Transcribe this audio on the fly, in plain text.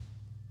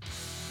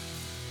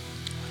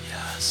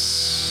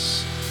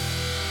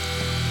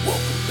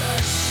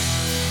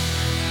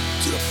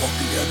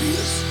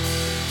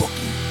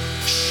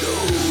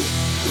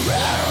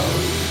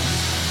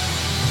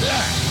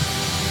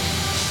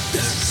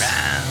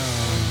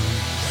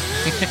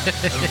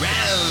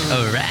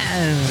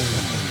Around.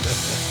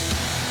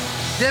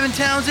 Devin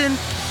Townsend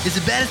is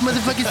the baddest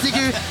motherfucking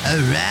singer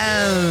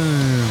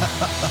around.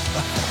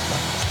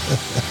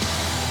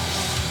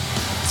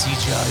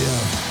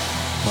 TGIM,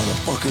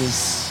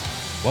 motherfuckers.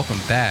 Welcome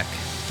back.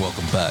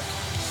 Welcome back.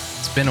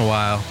 It's been a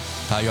while.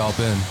 How y'all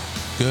been?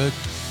 Good?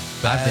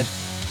 Bad?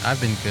 I've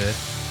been good.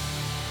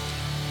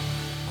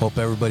 Hope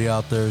everybody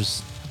out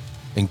there's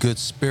in good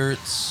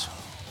spirits,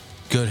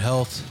 good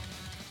health,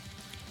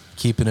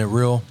 keeping it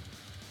real.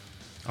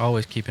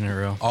 Always keeping it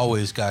real.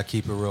 Always gotta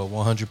keep it real,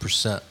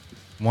 100%.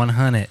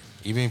 100.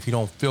 Even if you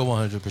don't feel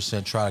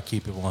 100%, try to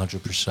keep it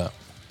 100%.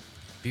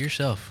 Be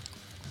yourself.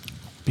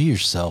 Be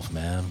yourself,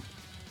 man.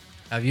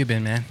 How have you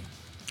been, man?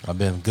 I've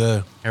been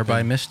good.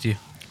 Everybody missed you.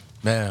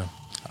 Man,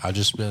 I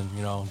just been,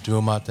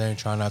 doing my thing,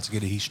 trying not to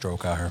get a heat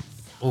stroke out here.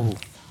 Ooh,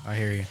 I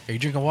hear you. Are you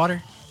drinking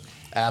water?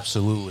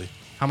 Absolutely.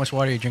 How much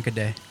water do you drink a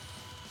day?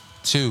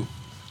 2.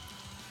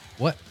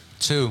 What?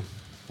 2.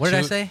 What did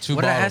I say? Two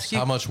What did bottles. I ask you?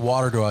 How much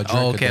water do I drink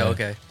Oh, a day?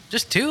 okay.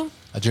 Just 2?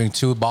 I drink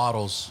 2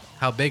 bottles.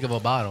 How big of a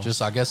bottle? Just,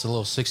 I guess, a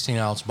little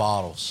 16-ounce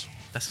bottles.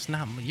 That's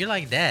not. You're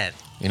like Dad.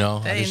 That ain't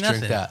I just nothing.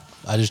 drink that.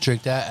 I just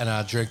drink that, and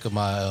I drink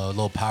my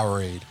little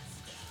Powerade.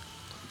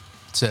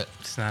 That's it.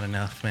 It's not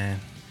enough,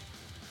 man.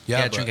 You Yeah,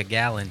 gotta but drink a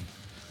gallon.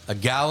 a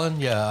gallon?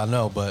 Yeah, I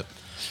know, but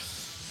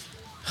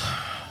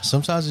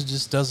sometimes it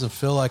just doesn't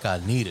feel like I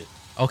need it.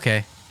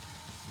 Okay.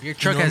 Your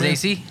truck know has what I mean?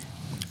 AC?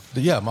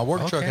 But yeah, my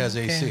work truck has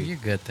Okay. AC. You're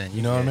good then.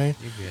 You know what I mean?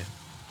 You're good.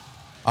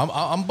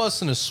 I'm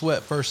busting a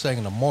sweat first thing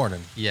in the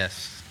morning.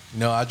 Yes.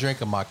 I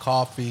drinking my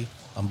coffee.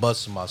 I'm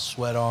busting my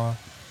sweat on.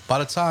 By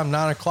the time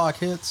 9 o'clock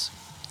hits,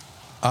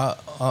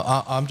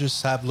 I'm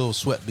just have little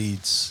sweat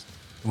beads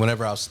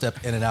whenever I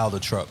step in and out of the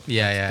truck.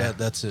 Yeah.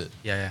 That's it.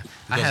 Yeah.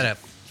 I Because- had a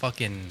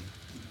fucking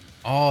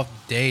all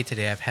day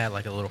today. I've had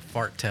like a little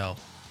fart tail.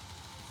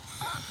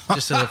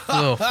 Just a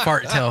little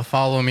fart tail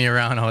following me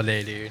around all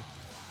day, dude.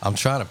 I'm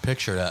trying to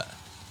picture that.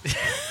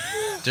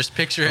 Just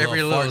picture A little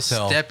every little fart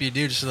tail. step you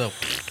do, just a little,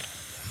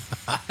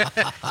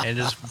 and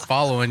just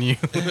following you.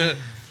 A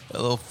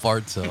little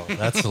fart tail.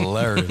 That's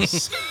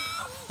hilarious.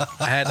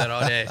 I had that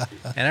all day,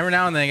 and every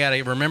now and then I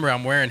gotta remember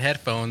I'm wearing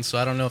headphones, so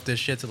I don't know if this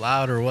shit's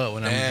loud or what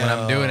when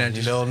I'm doing it.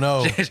 You don't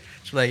know. Just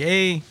like,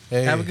 hey,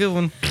 have a good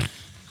one.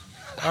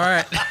 All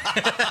right.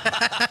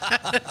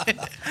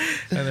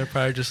 And they're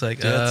probably just like,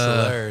 That's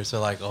hilarious. They're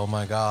like, oh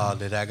my God,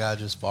 did that guy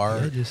just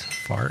fart? I just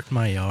fart in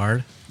my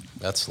yard.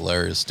 That's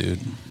hilarious, dude.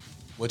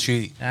 What you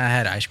eat? I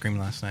had ice cream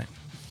last night.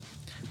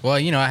 Well,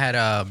 I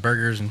had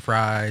burgers and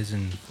fries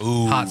and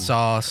Ooh. hot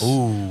sauce.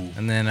 Ooh.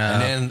 And then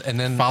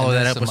and follow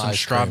that then up with some ice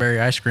cream. strawberry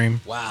ice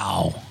cream.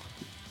 Wow.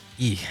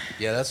 Yeah.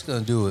 Yeah, that's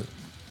gonna do it.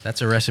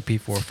 That's a recipe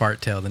for a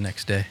fart tail the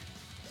next day.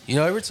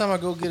 Every time I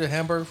go get a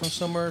hamburger from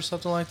somewhere or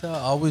something like that, I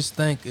always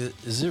think,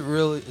 is it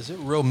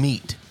real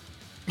meat?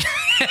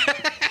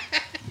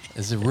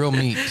 Is it real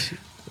meat?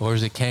 Or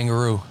is it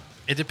kangaroo?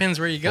 It depends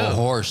where you go. Or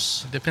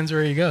horse? It depends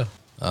where you go.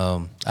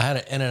 I had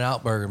an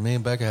In-N-Out burger. Me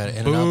and Becca had an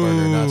In-N-Out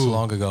burger not too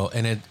long ago,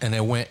 and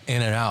it went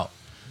in and out.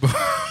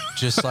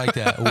 Just like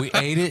that. We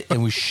ate it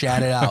and we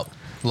shat it out.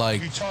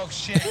 Like, You talk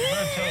shit, you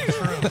better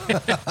tell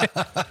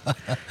the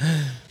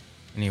truth.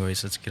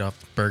 Anyways, let's get off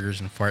the burgers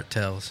and fart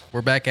tails.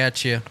 We're back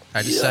at you.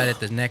 I decided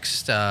the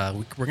next,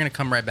 we're going to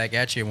come right back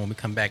at you. And when we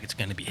come back, it's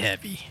going to be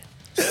heavy.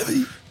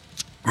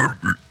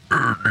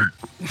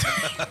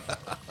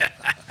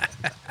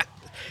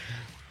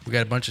 We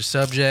got a bunch of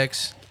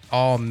subjects,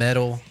 all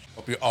metal.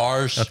 up your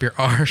arse. Up your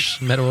arse,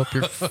 metal up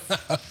your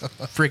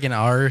freaking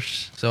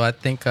arse. So I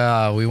think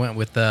we went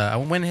with, I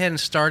went ahead and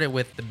started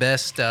with the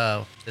best,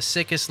 the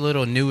sickest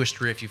little newest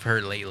riff you've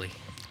heard lately.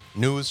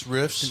 Newest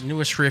riffs. The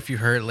newest riff you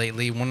heard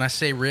lately. When I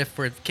say riff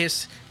for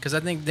Kiss, because I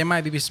think there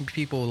might be some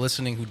people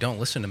listening who don't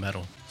listen to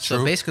metal. So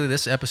True. basically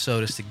this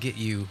episode is to get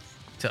you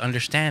to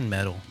understand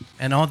metal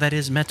and all that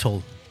is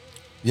metal.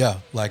 Yeah,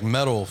 like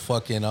metal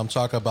fucking, I'm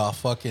talking about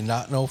fucking,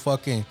 not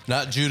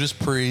Judas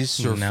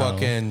Priest or No.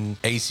 fucking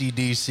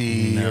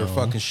AC/DC or No.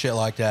 fucking shit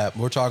like that.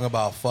 We're talking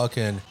about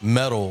fucking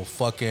metal,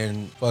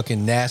 fucking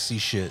nasty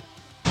shit.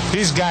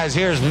 These guys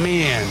here's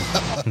men.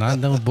 Not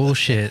no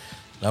bullshit.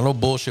 Not no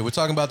bullshit. We're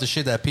talking about the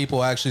shit that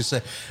people actually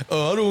say,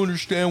 I don't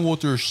understand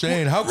what they're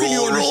saying. How can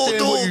you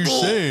understand what you're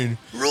saying?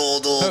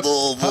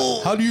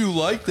 How do you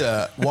like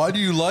that? Why do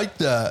you like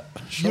that?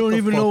 Shut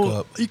the fuck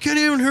up. You can't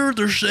even hear what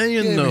they're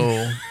saying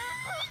though.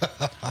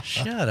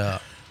 Shut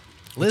up.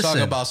 We're Listen,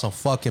 talking about some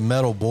fucking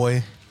metal,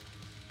 boy.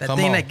 that come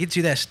thing on. that gets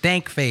you that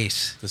stank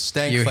face. The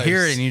stank you face.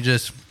 hear it and you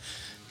just,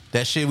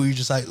 That shit where you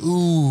just like,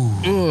 ooh.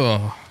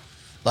 ugh.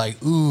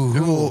 Like, ooh.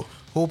 Who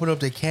opened up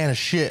their can of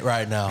shit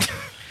right now?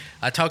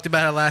 I talked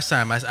about it last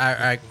time.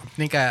 I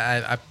think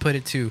I put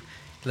it to,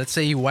 let's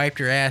say you wiped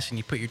your ass and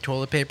you put your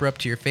toilet paper up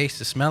to your face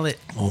to smell it.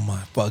 Oh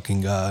my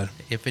fucking God.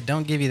 If it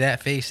don't give you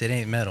that face, it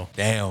ain't metal.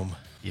 Damn.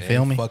 You It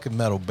feel ain't me? Fucking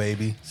metal,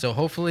 baby. So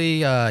hopefully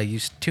you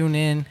tune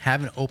in,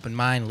 have an open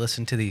mind,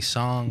 listen to these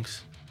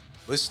songs.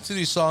 Listen to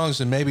these songs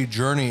and maybe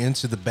journey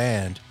into the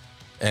band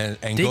and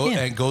Dig go in.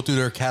 and go through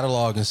their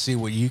catalog and see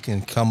what you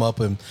can come up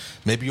and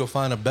maybe you'll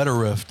find a better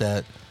riff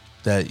that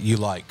you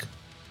like.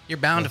 You're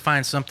bound to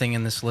find something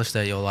in this list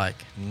that you'll like.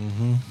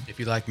 Mm-hmm. If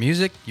you like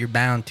music, you're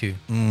bound to.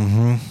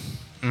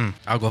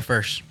 I'll go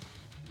first.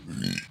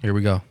 Here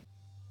we go.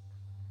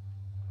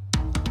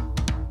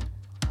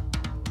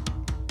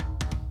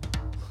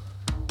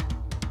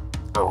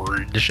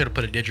 Just should have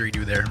put a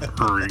didgeridoo there.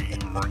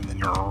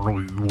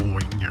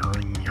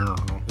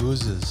 Who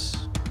is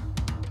this?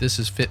 This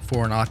is Fit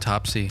for an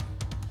Autopsy.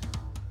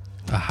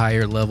 A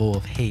higher level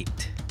of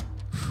hate.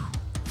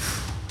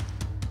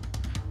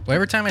 Well,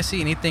 every time I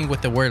see anything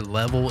with the word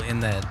level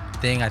in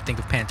that thing, I think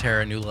of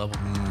Pantera, New Level.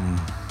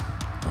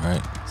 All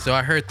right. So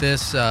I heard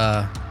this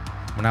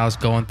when I was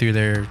going through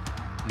their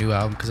new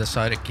album because I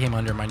saw it came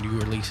under my new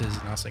releases,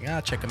 and I was like,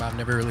 check them out.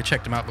 Never really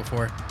checked them out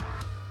before.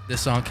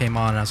 This song came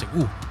on, and I was like,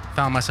 ooh.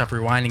 Found myself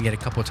rewinding it a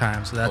couple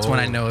times, so that's when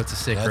I know it's a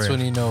sick riff. That's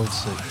when you know it's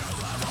sick.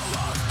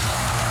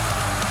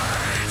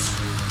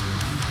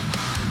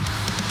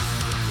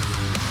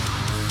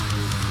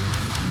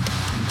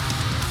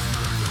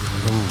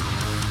 Ooh.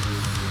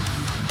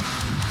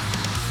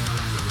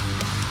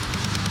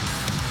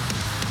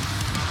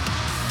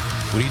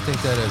 What do you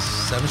think that is?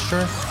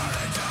 7-string?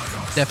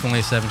 Definitely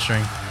a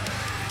 7-string.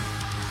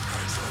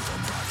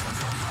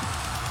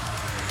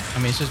 I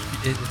mean, it's just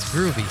it's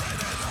groovy.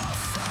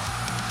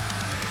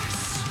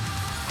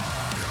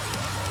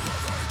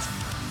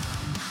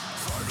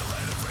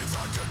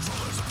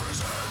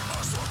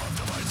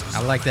 I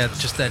like that,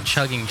 just that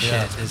chugging shit.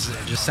 Yeah.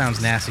 It just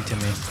sounds nasty to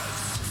me.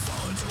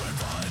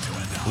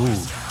 Ooh,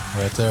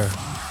 right there.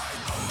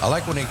 I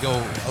like when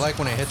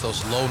they hit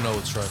those low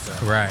notes right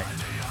there. Right.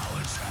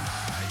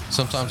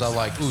 Sometimes I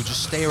like,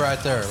 just stay right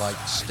there. Like,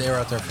 stay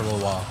right there for a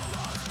little while.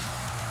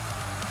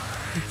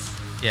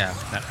 Yeah,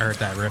 I heard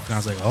that riff and I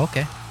was like, oh,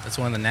 okay. That's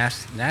one of the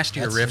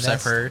nastier riffs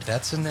I've heard.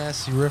 That's a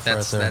nasty riff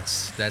right there.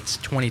 That's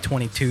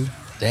 2022.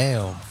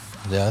 Damn. Yeah,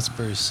 that's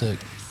pretty sick.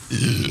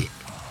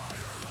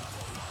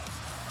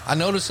 I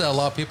noticed that a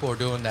lot of people are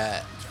doing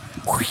that.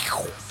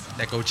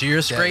 That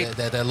Gojira scrape.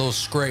 That little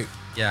scrape.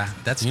 Yeah,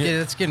 that's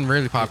getting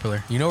really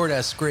popular. You know where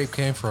that scrape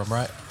came from,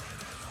 right?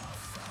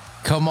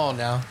 Come on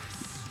now.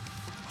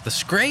 The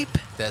scrape?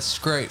 That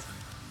scrape.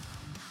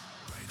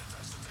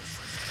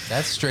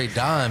 That's straight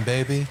dime,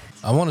 baby.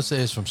 I want to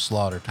say it's from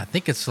Slaughtered. I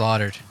think it's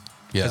Slaughtered.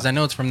 Yeah. Because I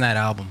know it's from that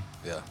album.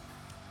 Yeah.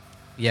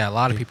 Yeah, a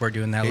lot of people are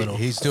doing that little.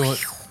 He's doing.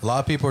 A lot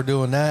of people are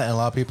doing that, and a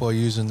lot of people are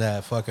using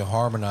that fucking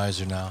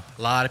harmonizer now.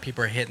 A lot of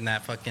people are hitting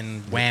that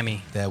fucking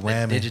whammy. That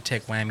whammy.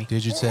 Digitech whammy.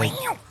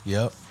 Digitech.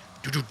 Yep.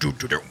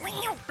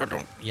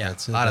 Yeah,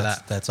 That's a it. lot of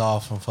that. That's all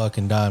from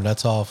fucking dime.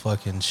 That's all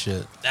fucking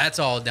shit. That's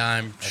all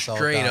dime, That's all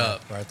straight dime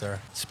up. right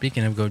there.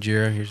 Speaking of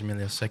Gojira, here's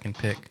Emilio's second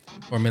pick.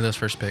 Or Emilio's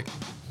first pick.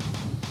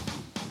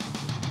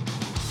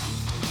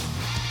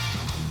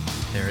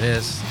 There it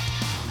is.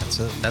 That's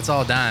it. That's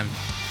all dime.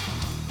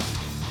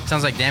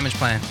 Sounds like Damage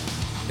Plan.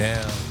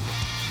 Damn.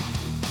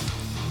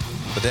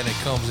 But then it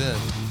comes in.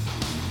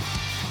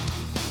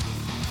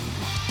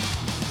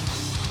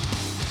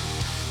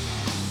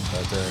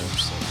 Right there.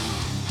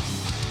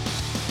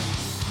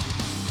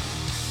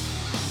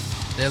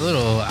 That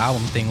little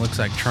album thing looks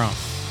like Trump.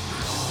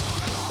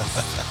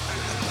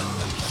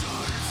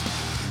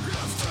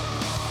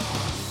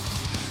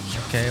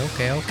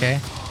 Okay.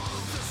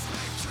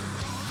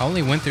 I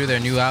only went through their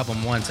new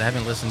album once. I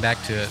haven't listened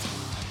back to it.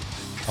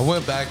 I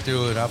went back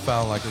through it. I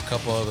found like a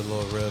couple other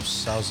little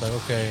riffs. I was like,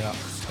 okay,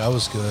 that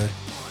was good.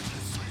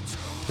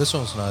 This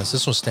one's nice.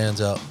 This one stands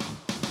out.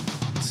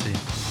 Let's see.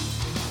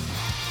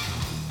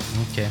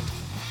 Okay.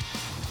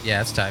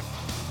 Yeah, it's tight.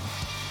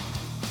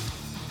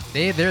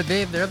 They're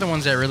the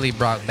ones that really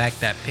brought back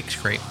that pick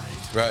scrape.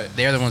 Right.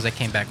 They're the ones that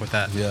came back with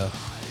that. Yeah.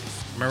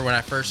 Remember when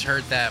I first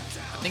heard that?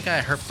 I think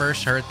I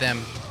first heard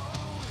them.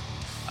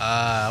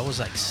 I was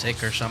like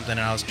sick or something,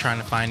 and I was trying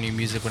to find new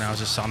music when I was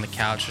just on the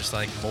couch, just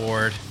like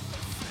bored.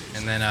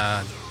 And then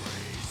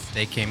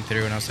they came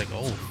through, and I was like,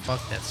 "Oh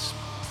fuck, that's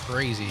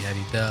crazy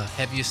heavy, the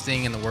heaviest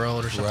thing in the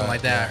world," or something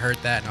like that. Right. I heard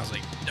that, and I was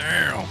like,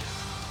 "Damn."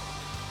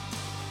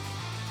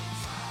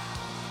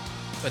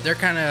 But they're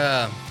kind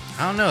of,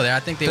 I don't know. I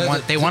think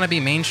they want to be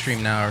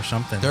mainstream now or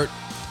something. They're,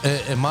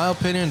 in my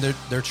opinion,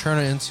 they're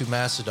turning into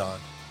Mastodon.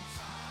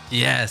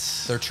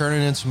 Yes. They're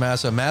turning into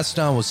Mastodon.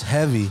 Mastodon was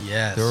heavy.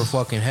 Yes. They were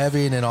fucking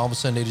heavy, and then all of a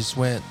sudden they just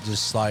went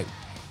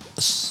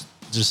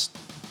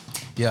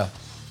yeah.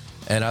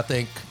 And I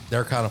think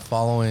they're kind of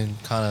following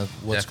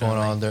what's going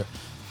on there.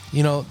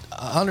 You know,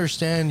 I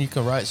understand you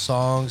can write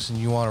songs and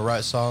you want to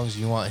write songs,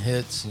 you want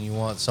hits and you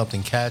want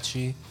something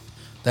catchy.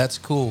 That's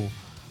cool.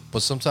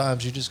 But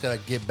sometimes you just got to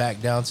get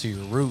back down to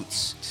your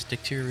roots.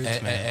 Stick to your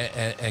roots, man.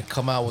 And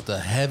come out with a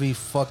heavy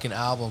fucking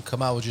album.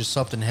 Come out with just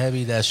something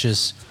heavy that's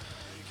just,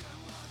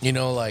 you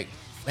know, like,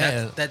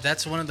 man.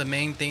 That's one of the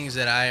main things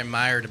that I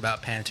admired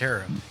about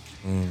Pantera.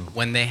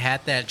 When they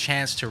had that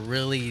chance to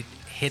really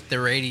hit the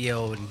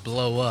radio and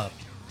blow up,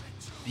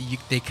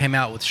 they came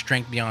out with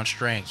Strength Beyond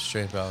Strength.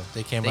 Straight out.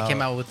 They came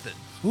out with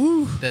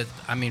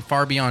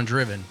Far Beyond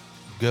Driven.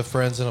 Good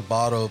Friends in a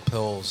Bottle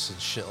pills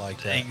and shit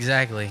like that.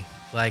 Exactly.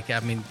 Like, I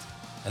mean,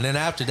 And then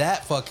after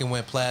that, fucking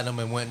went platinum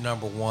and went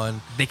 #1.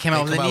 They came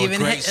out with an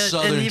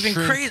even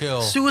Trim crazy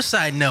Kill.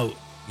 suicide note.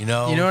 You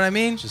know what I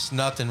mean? Just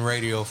nothing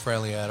radio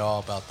friendly at all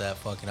about that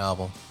fucking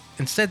album.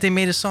 Instead, they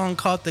made a song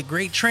called "The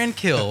Great Trend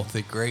Kill."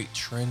 The Great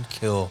Trend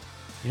Kill.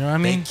 You know what I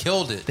mean? They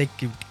killed it. They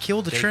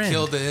killed the trend. They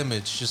killed the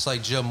image, just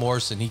like Jim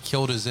Morrison. He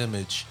killed his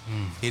image.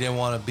 He didn't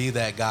want to be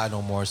that guy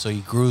no more, so he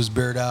grew his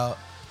beard out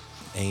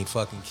and he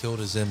fucking killed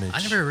his image.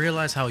 I never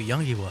realized how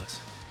young he was.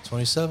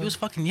 27? He was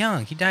fucking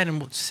young. He died in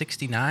what,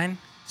 69,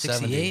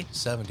 68?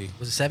 70.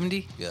 Was it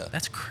 70? Yeah.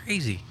 That's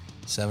crazy.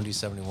 70,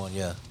 71,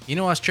 yeah. You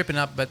know, I was tripping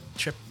out, I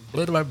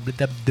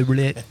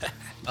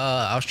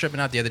was tripping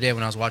out the other day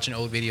when I was watching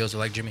old videos of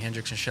like Jimi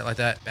Hendrix and shit like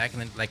that back in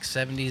the like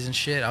 70s and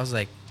shit. I was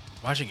like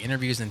watching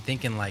interviews and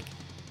thinking like,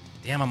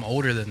 damn, I'm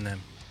older than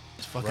them.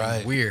 It's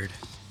fucking weird.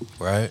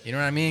 Right. You know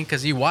what I mean?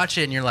 Because you watch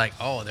it and you're like,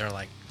 oh, they're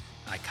like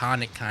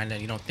iconic kind of.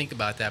 You don't think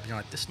about that, but you're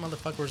like, this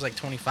motherfucker was like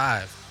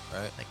 25.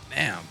 Right. Like,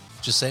 damn.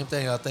 Just same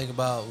thing I think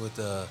about with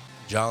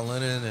John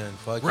Lennon and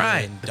fucking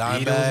The Beatles Dimebag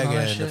all that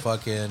and the shit.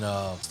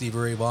 fucking Stevie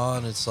Ray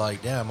Vaughan. It's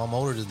like, damn, I'm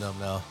older than them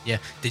now. Yeah.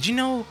 Did you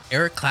know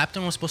Eric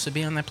Clapton was supposed to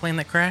be on that plane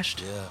that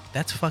crashed? Yeah.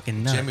 That's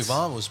fucking nuts. Jimmy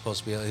Vaughn was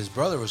supposed to be. His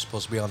brother was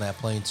supposed to be on that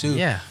plane too.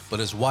 Yeah. But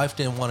his wife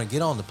didn't want to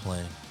get on the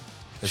plane.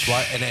 His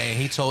wife, and then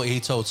he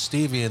told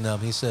Stevie and them.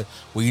 He said,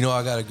 "Well, you know,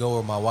 I got to go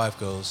where my wife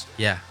goes."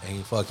 Yeah.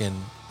 And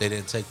they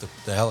didn't take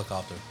the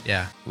helicopter.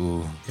 Yeah.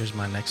 Ooh. Here's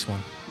my next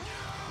one.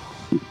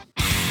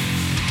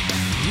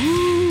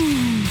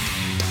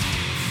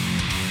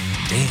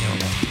 Damn.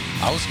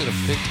 I was gonna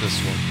pick this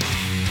one.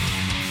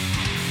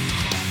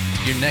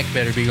 Your neck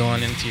better be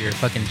going into your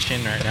fucking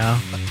chin right now.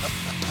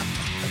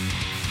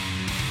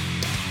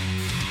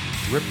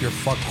 Rip your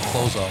fucking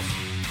clothes off.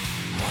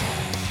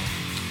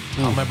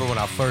 I remember when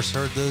I first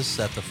heard this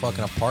at the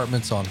fucking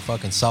apartments on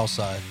fucking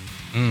Southside.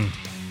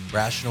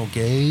 Rational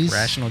Gaze.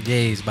 Rational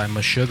Gaze by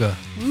Meshuggah.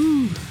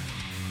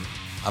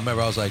 I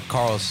remember I was like,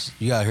 Carlos,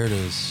 you gotta hear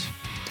this.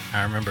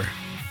 I remember.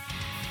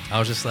 I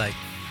was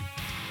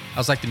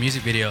like the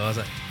music video. I was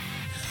like,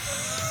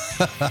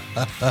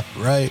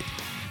 Right.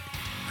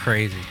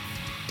 crazy.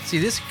 See,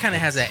 this kind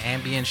of has that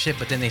ambient shit,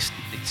 but then they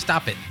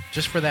stop it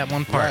just for that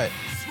one part. Right.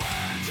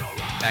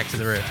 Back to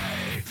the riff.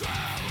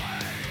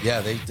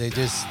 Yeah, they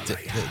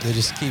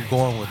just keep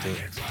going with it.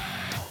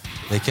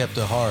 They kept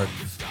it hard.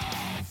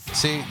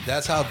 See,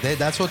 that's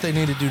what they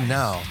need to do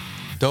now.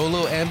 Throw a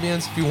little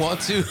ambience if you want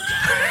to.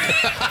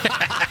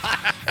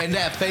 And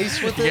that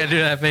face with You it. gotta do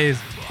that phase.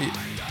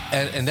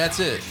 And that's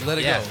it. Let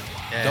it Yeah. go.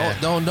 Yeah.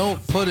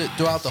 Don't put it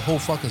throughout the whole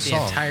fucking The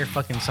song. entire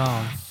fucking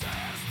song.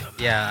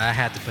 Yeah, I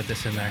had to put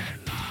this in there.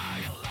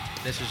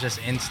 This is just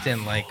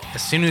instant. Like,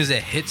 as soon as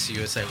it hits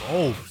you, it's like,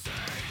 oh,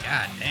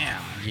 god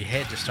damn. Your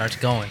head just starts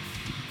going.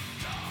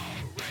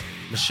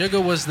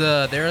 Meshuggah was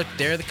they're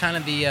the kind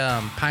of the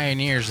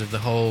pioneers of the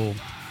whole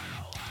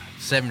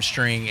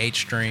 7-string,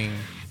 8-string,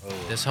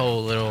 this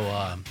whole little,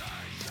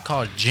 it's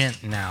called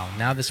djent now.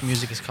 Now this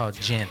music is called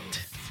djent.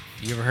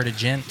 You ever heard of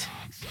djent?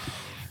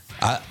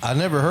 I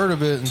never heard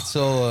of it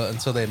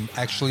until they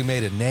actually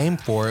made a name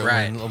for it.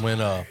 Right.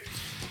 When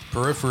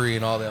Periphery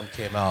and all them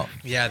came out.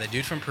 Yeah, the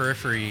dude from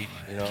Periphery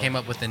You know? came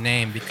up with the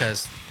name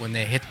because when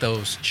they hit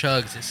those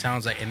chugs, it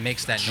sounds like, it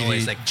makes that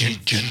noise like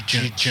djent, djent,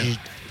 djent, djent.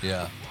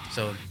 Yeah.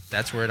 So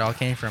that's where it all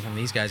came from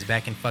these guys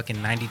back in fucking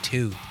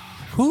 92,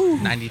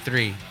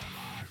 93.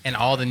 And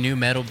all the new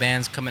metal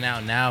bands coming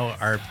out now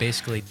are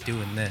basically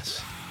doing this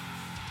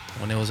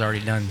when it was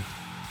already done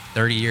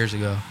 30 years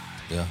ago.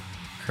 Yeah.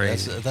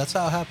 Crazy. That's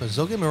how it happens.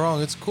 Don't get me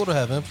wrong. It's cool to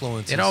have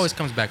influences. It always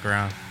comes back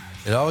around.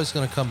 It's always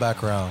going to come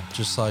back around,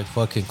 just like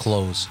fucking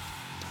clothes.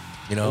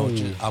 You know,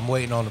 I'm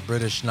waiting on the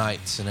British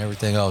Knights and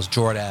everything else.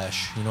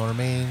 Jordache, you know what I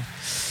mean?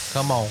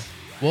 Come on.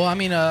 Well, I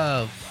mean,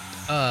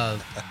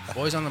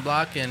 Boys on the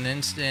Block and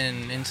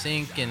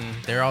NSYNC, and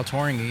they're all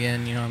touring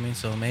again, you know what I mean?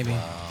 So maybe.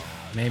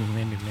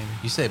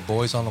 You say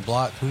Boys on the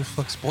Block? Who the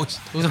fuck's Boys?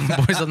 Who's on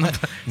the Boys on the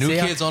Block? New See,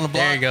 Kids on the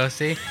Block? There you go,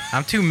 see?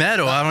 I'm too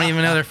metal. I don't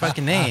even know their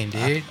fucking name,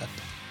 dude.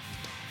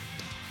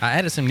 I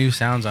added some new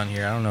sounds on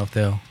here. I don't know if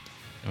they'll.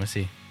 Let me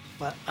see.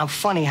 But I'm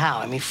funny how?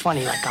 I mean,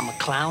 funny like I'm a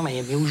clown. I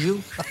amuse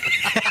you.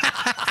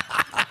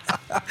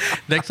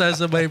 Next time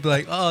somebody be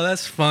like, oh,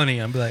 that's funny.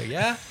 I'm be like,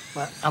 yeah?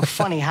 But I'm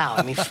funny how?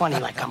 I mean, funny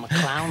like I'm a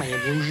clown. I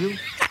amuse you.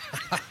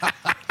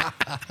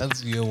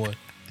 That's a good one.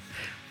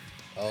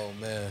 Oh,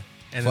 man.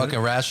 And fucking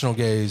then- Rational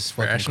Gaze.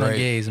 Fucking Rational great,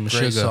 Gaze and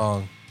great Meshuggah.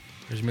 song.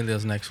 Here's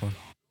Emilio's next one.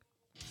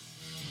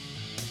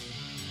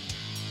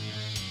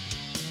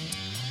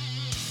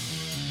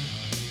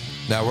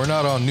 Now, we're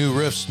not on new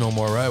riffs no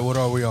more, right? What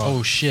are we on?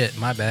 Oh, shit.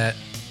 My bad.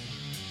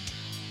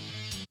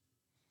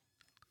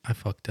 I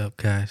fucked up,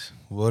 guys.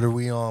 What are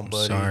we on, I'm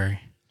buddy? sorry.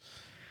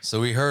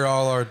 So we heard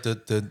all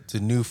the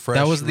new fresh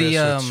That was the,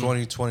 riffs of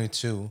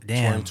 2022,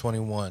 damn.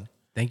 2021.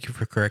 Thank you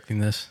for correcting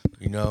this.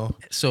 You know?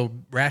 So,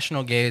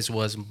 Rational Gaze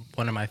was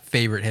one of my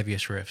favorite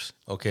heaviest riffs.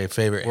 Okay,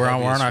 favorite. We're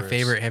on heaviest our riffs.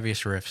 favorite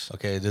heaviest riffs.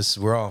 Okay,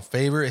 we're on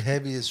favorite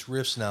heaviest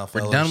riffs now,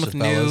 fellas. We're done with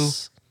new.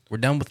 fellas. We're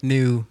done with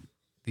new.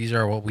 These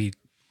are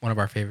one of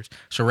our favorites.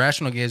 So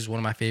Rational Gaze is one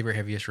of my favorite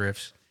heaviest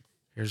riffs.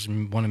 Here's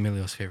one of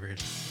Emilio's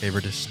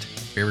favoritist.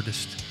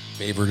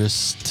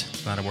 Favoritist.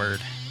 It's not a word.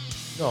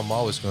 No, I'm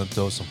always going to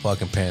throw some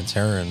fucking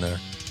Pantera in there.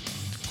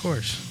 Of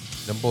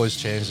course. Them boys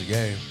changed the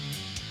game.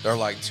 They're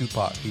like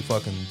Tupac. He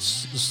fucking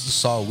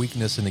saw a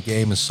weakness in the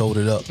game and sold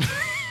it up.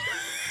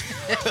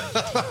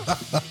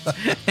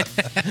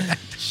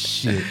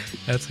 Shit.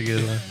 That's a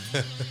good one.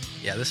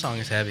 Yeah, this song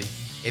is heavy.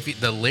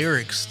 The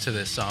lyrics to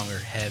this song are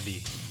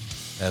heavy.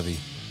 Heavy.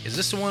 Is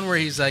this the one where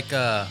he's like,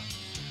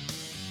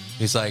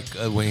 He's like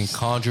when he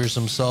conjures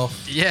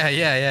himself.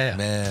 Yeah.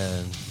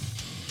 Man.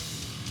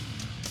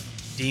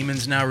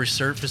 Demons now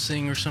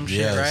resurfacing or some shit,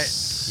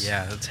 Yes. right?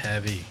 Yeah, that's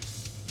heavy.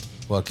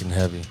 Fucking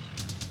heavy.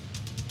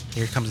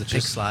 Here comes the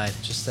pick slide.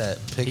 Just that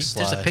pick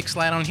slide. There's a pick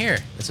slide on here.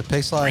 It's a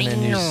pick slide,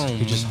 and then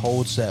he just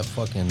holds that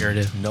fucking Here it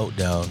is. note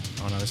down.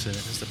 Oh no, this isn't.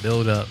 It's the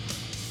build up.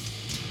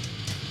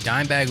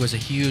 Dimebag was a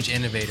huge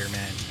innovator,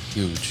 man.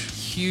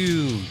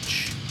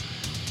 Huge.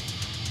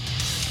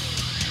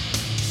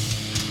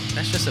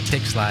 That's just a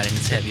pick slide and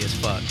it's heavy as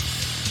fuck.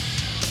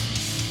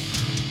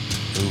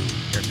 Ooh.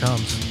 Here it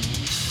comes.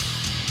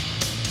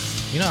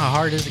 You know how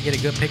hard it is to get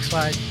a good pick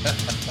slide?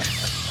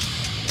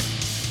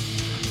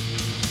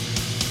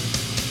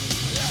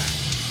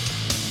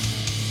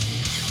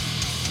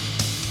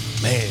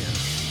 Man.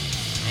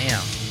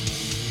 Damn.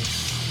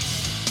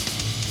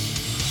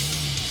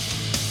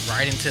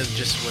 Right into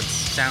just what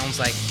sounds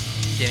like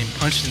getting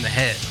punched in the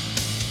head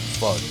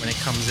Fuck. when it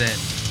comes in.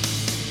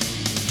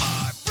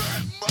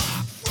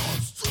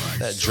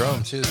 That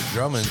drum, too. The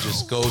drumming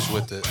just goes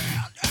with it.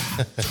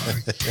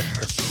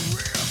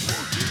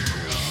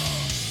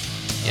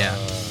 Yeah.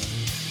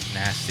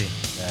 Nasty.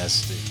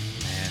 Nasty.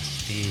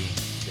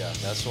 Yeah,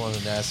 that's one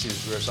of the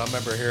nastiest riffs. I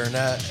remember hearing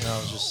that, and I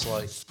was just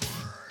like,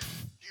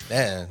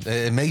 man,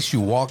 it makes you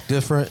walk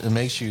different. It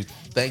makes you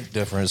think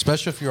different,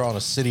 especially if you're on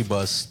a city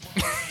bus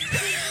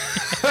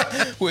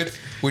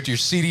with your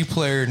CD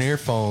player and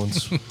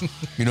earphones.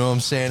 You know what I'm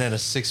saying? And a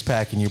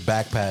 6-pack in your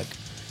backpack.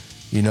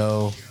 You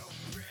know,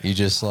 you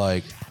just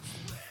like,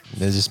 it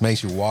just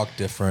makes you walk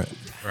different.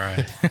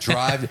 Right.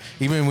 Drive,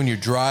 even when you're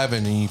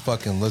driving and you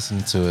fucking listen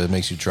to it, it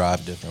makes you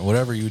drive different.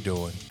 Whatever you're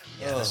doing.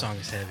 Yeah, this song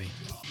is heavy.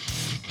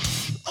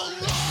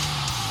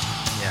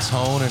 Yeah.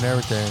 Tone and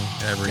everything.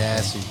 Everything.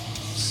 Nasty.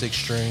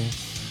 6-string.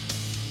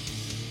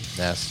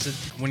 Nasty.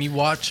 When you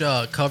watch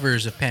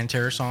covers of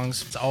Pantera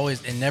songs,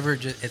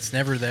 it's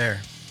never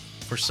there.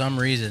 For some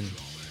reason,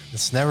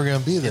 It's never gonna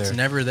be there. it's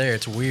never there.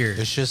 It's weird.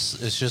 It's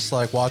just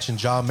like watching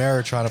John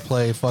Mayer trying to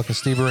play fucking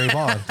Stevie Ray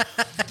Vaughan.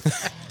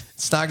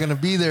 It's not gonna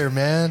be there,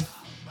 man.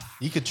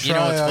 You could try. You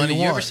know what's all funny? You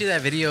want. ever see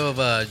that video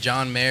of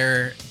John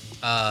Mayer?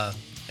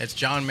 It's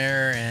John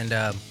Mayer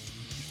and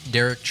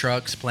Derek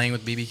Trucks playing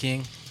with BB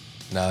King.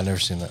 No, I've never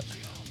seen that.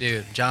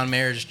 Dude, John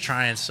Mayer's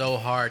trying so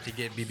hard to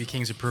get BB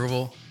King's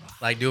approval,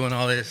 like doing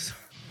all this,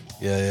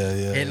 Yeah.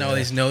 hitting all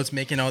these notes,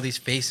 making all these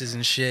faces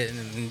and shit,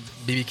 and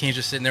BB King's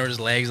just sitting there with his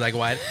legs like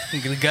wide,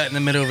 gut in the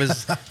middle of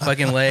his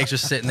fucking legs,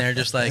 just sitting there,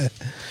 just like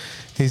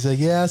He's like,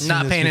 yeah, I've seen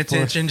not this paying before.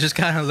 attention, just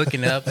kind of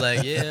looking up,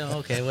 like, yeah,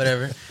 okay,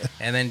 whatever.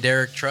 And then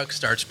Derek Trucks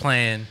starts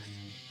playing.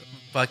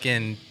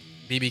 Fucking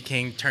BB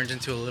King turns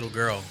into a little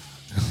girl.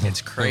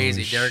 It's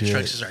crazy. Oh, Derek shit.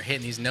 Trucks just start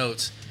hitting these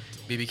notes.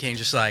 BB King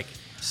just like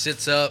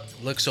sits up,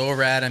 looks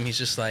over at him. He's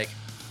just like,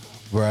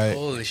 Right.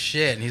 holy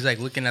shit. And he's like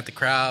looking at the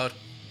crowd.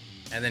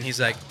 And then he's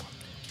like,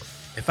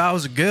 if I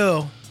was a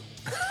girl,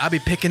 I'd be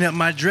picking up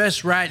my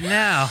dress right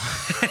now.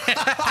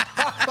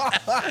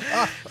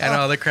 And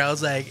all the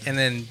crowd's like, and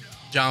then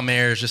John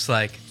Mayer's just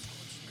like,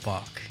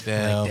 fuck.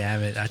 Damn. Like,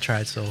 damn it. I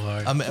tried so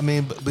hard. I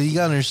mean, but you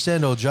gotta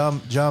understand though.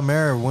 John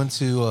Mayer went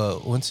to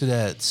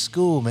that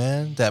school,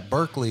 man. That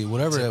Berkeley,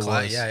 whatever it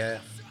was. Yeah.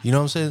 You know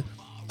what I'm saying?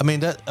 I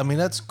mean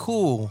that's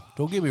cool.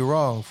 Don't get me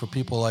wrong for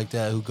people like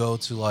that who go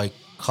to like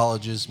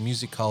colleges,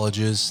 music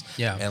colleges,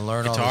 Yeah. and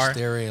learn all Guitar. this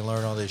theory and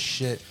learn all this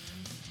shit.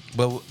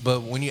 But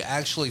when you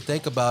actually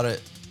think about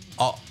it,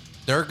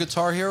 they're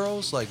guitar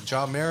heroes like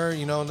John Mayer.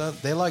 You know,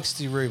 they like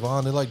Stevie Ray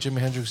Vaughan, they like Jimi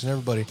Hendrix and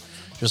everybody,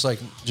 just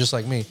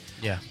like me.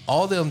 Yeah.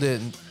 All of them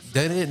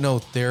didn't know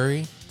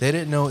theory. They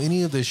didn't know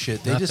any of this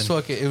shit. They just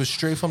Nothing. it was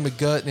straight from the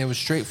gut, and it was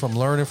straight from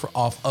learning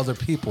off other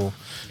people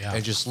Yeah.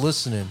 and just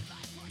listening.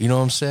 You know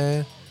what I'm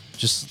saying?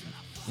 Just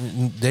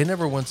they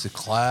never went to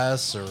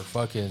class or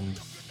fucking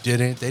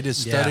didn't. They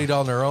just Yeah. studied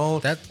on their own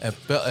That-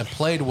 and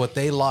played what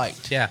they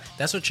liked. Yeah,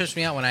 that's what trips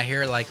me out when I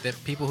hear like the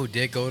people who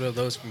did go to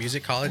those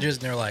music colleges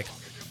and they're like,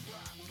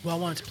 well, I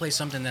wanted to play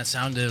something that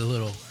sounded a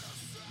little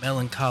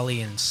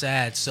melancholy and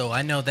sad, so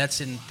I know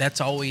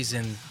that's always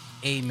in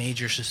A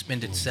major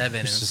suspended 7,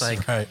 and it's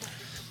like, right.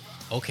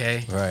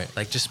 okay, Right.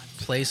 like just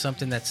play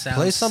something that sounds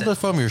Play something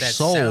from your that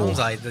soul. Sounds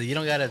like you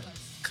don't gotta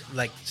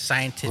like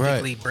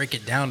scientifically break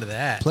it down to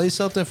that. Play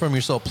something from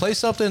your soul. Play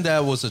something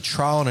that was a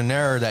trial and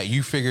error that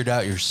you figured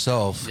out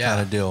yourself, Yeah.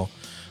 kind of deal.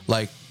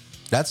 Like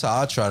that's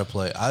how I try to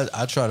play.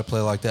 I try to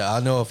play like that. I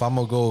know if I'm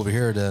gonna go over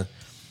here, then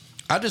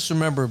I just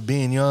remember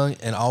being young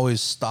and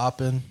always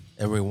stopping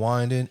and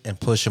rewinding and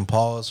pushing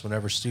pause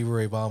whenever Stevie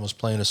Ray Vaughan was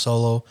playing a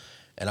solo,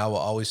 and I will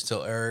always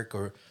tell Eric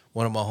or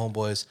one of my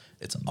homeboys,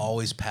 it's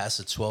always past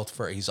the 12th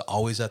fret. He's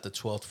always at the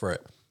 12th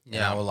fret. And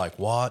Yeah. I would like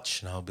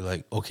watch, and I would be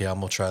like, okay, I'm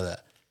gonna try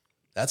that.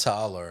 That's how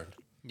I learned.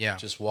 Yeah.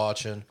 Just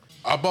watching.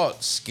 I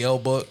bought scale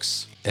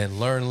books and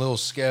learned little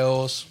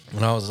scales,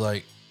 and I was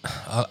like,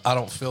 I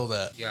don't feel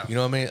that. Yeah. You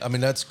know what I mean? I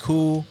mean, that's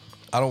cool.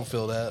 I don't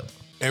feel that.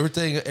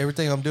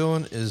 Everything I'm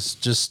doing is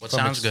just What from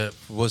sounds good.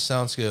 What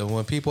sounds good.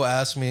 When people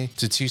ask me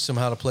to teach them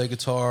how to play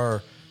guitar,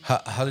 or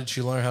how did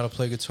you learn how to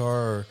play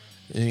guitar, or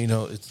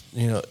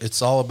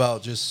it's all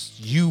about just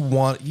you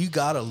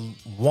gotta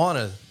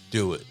wanna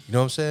do it. You know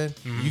what I'm saying?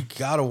 Mm-hmm. You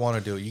gotta wanna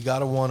do it. You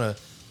gotta wanna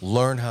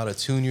learn how to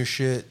tune your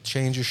shit,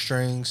 change your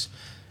strings.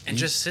 And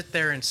just sit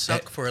there and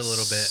suck for a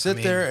little bit.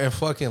 Sit there and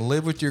fucking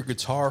live with your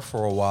guitar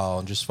for a while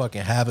and just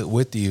fucking have it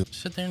with you.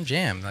 Sit there and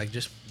jam. Like,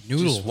 just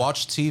noodle. Just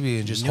watch TV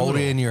and just hold it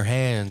Noodle. in your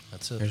hand.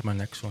 That's it. Here's my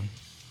next one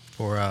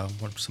for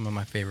some of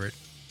my favorite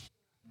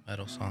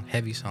metal songs,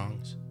 heavy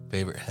songs.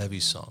 Favorite heavy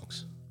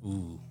songs.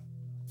 Ooh.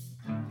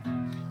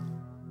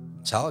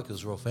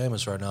 Metallica's real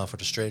famous right now for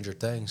the Stranger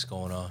Things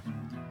going on.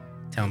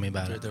 Tell me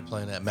about it. They're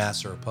playing that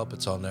Master of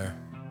Puppets on there.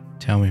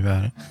 Tell me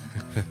about it.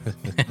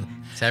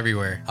 It's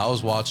everywhere. I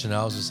was watching,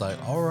 I was just like,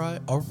 all right.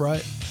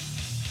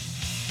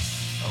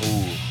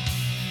 Oh.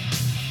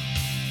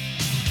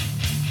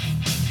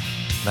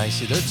 Nice.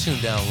 See, they're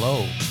tuned down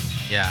low.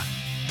 Yeah.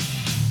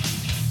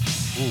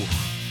 Ooh.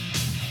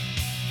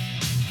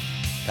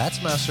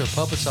 That's Master of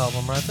Puppets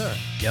album right there.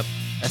 Yep.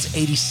 That's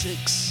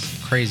 86.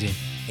 Crazy.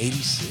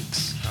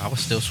 86. I was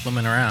still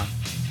swimming around.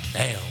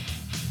 Damn.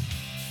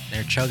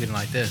 They're chugging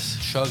like this.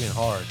 Chugging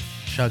hard.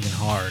 Chugging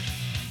hard.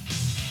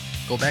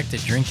 Go back to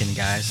drinking,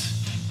 guys.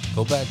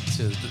 Go back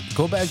to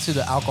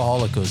the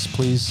Alcoholicos,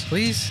 please.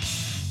 Please.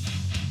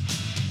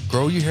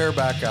 Grow your hair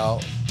back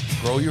out.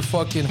 Grow your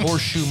fucking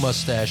horseshoe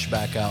mustache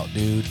back out,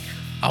 dude.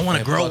 I want to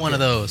And grow fucking- one of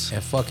those.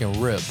 And fucking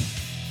rip.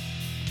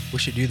 We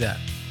should do that.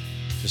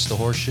 Just the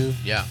horseshoe.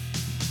 Yeah.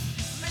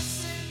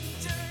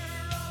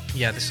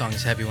 Yeah, this song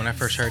is heavy. When I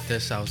first heard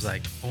this, I was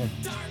like, oh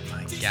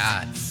my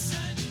God.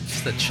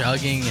 Just the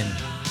chugging and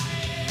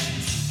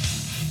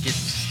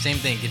same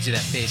thing, gives you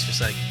that face,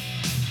 just like,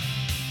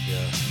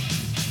 Yeah.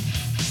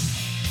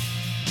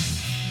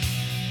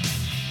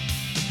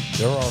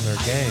 They were on their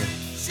game.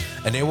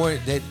 And they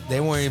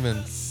weren't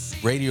even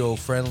radio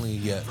friendly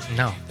yet.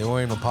 no. They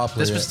weren't even popular.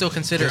 This was yet. still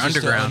considered This was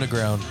still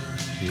underground.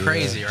 Yeah.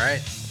 Crazy,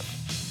 right?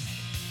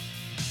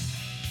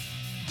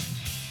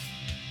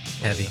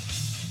 Heavy.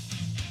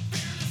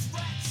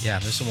 Yeah,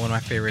 this is one of my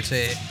favorites.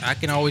 I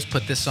can always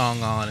put this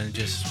song on and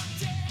just,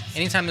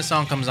 anytime the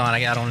song comes on,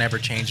 I don't ever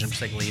change it. I'm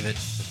just like, leave it.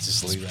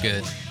 Just leave it.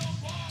 Good.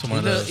 It's one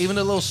of those. Even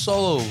the little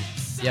solo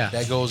Yeah.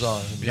 that goes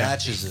on Yeah.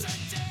 matches it.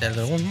 That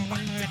little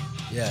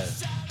Yeah.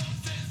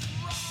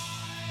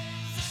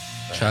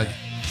 chug.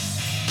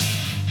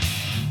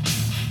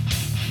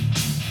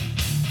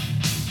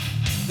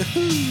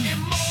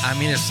 I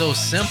mean, it's so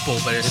simple,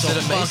 but it's so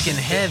fucking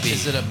heavy.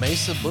 Is it a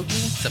Mesa Boogie?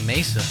 It's a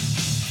Mesa.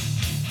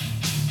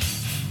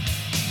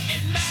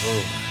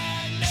 Oh.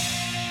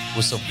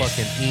 With some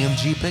fucking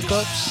EMG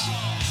pickups?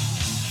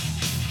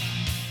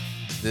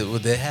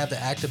 Would they have the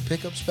active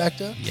pickups back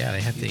then? Yeah,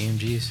 they have the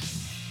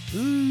EMGs.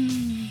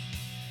 Ooh.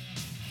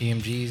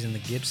 EMGs and the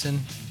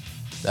Gibson.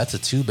 That's a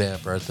tube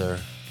amp right there.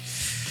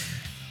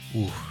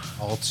 Ooh.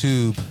 All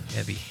tube.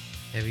 Heavy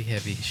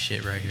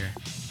shit right here.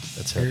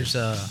 That's heavy. Here's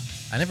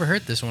I never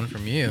heard this one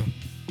from you.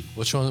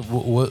 Which one?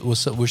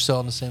 What's we're still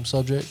on the same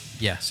subject?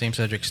 Yeah, same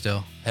subject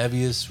still.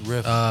 Heaviest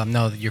riff.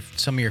 No,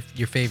 some of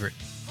your favorite.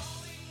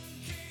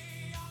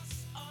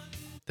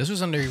 This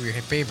was under your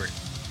favorite.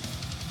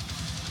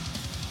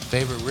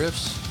 Favorite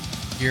riffs?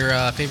 Your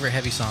favorite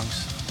heavy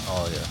songs.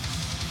 Oh yeah.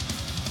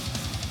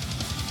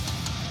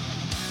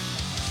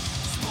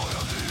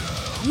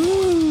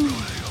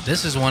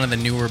 This is one of the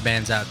newer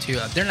bands out too.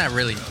 They're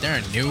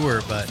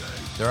newer, but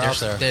They're out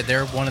there.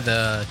 They're one of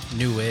the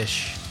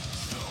newish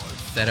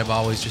that have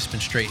always just been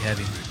straight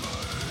heavy.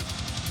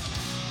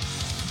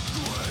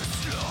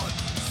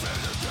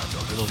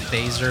 A little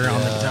phaser on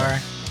the Yeah.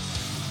 guitar.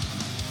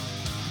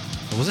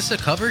 Was this a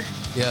cover?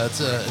 Yeah, it's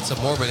a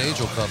Morbid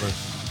Angel cover.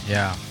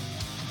 Yeah.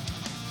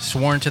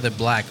 Sworn to the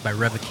Black by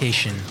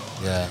Revocation.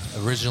 Yeah,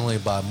 originally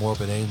by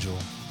Morbid Angel.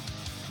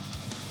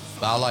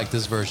 But I like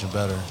this version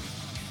better.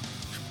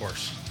 Of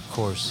course. Of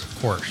course.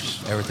 Of course.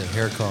 Everything.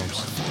 Here it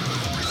comes.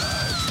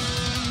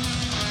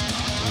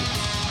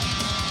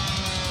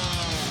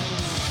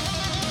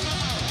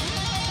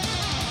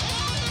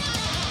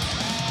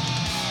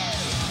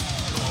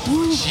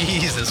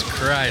 Jesus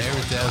Christ.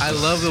 Everything else I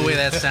is love the way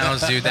sick. that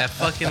sounds, dude. That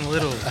fucking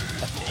little.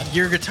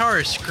 Your guitar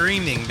is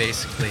screaming,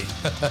 basically.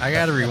 I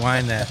gotta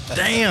rewind that.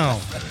 Damn.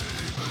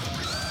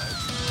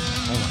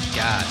 Oh my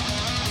God.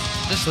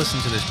 Just listen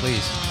to this,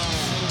 please.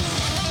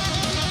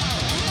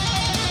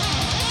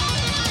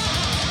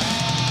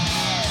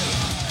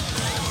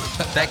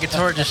 That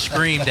guitar just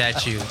screamed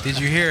at you. Did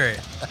you hear it?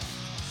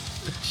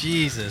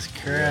 Jesus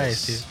Christ,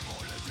 Yes. dude.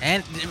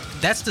 And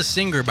that's the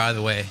singer, by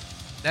the way.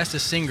 That's the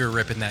singer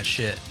ripping that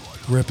shit.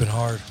 Ripping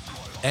hard.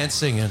 And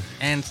singing.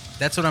 And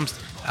that's what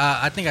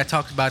I think I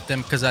talked about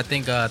them because I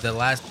think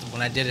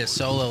when I did it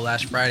solo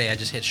last Friday, I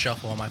just hit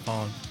shuffle on my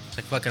phone. It's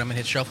like, fuck it, I'm gonna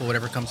hit shuffle.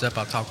 Whatever comes up,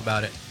 I'll talk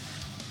about it.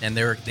 And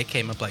they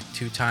came up like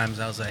 2 times.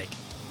 I was like,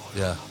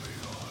 Yeah.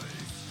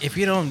 if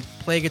you don't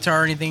play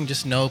guitar or anything,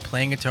 just know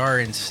playing guitar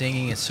and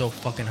singing is so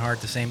fucking hard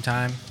at the same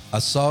time. I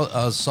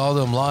saw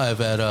them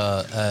live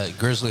at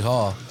Grizzly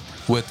Hall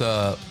with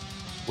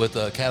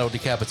Cattle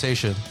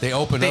Decapitation. They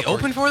opened They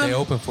opened for them? They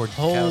opened for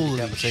Cattle Holy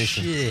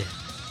Decapitation. shit!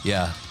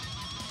 Yeah.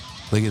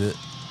 Look at it.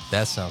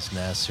 That sounds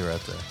nasty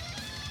right there.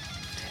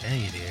 Tell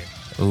you,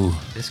 dude. Ooh.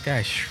 This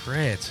guy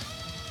shreds.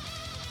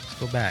 Let's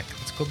go back.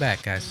 Let's go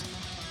back, guys.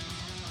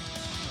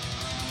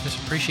 Just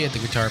appreciate the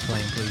guitar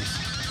playing, please.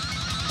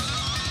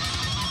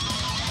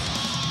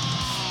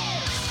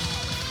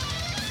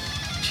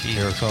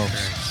 Here it comes.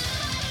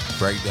 Christ.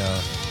 Breakdown.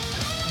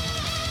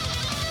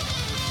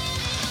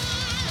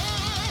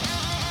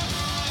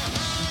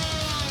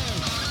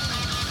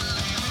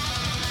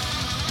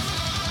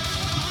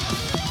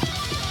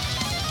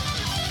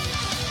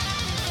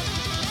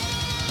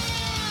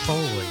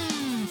 Holy.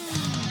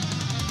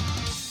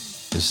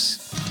 Just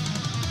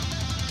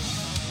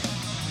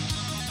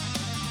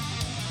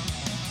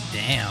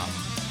Damn.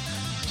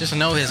 Just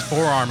know his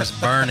forearm is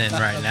burning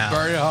right now.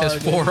 Burning hard, His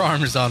dude.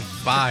 forearm is on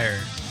fire.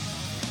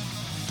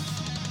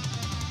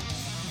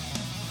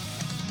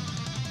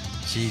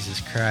 Jesus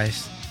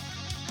Christ.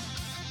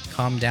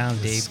 Calm down,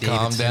 Dave just calm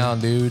Davidson. down,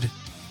 dude.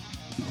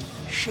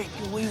 Shake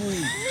your wee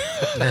wee.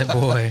 That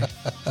boy.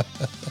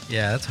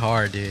 Yeah, that's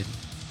hard, dude.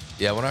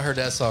 Yeah, when I heard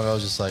that song, I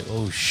was just like,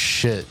 oh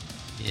shit.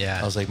 Yeah.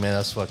 I was like, man,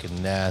 that's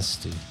fucking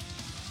nasty.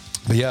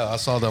 But yeah, I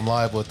saw them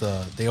live with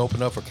they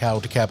opened up for Cattle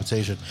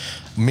Decapitation.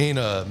 Me and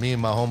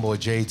my homeboy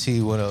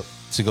JT went up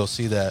to go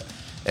see that,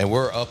 and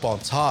we're up on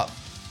top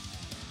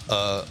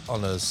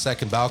on the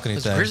second balcony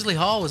Was thing. Grizzly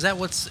Hall, is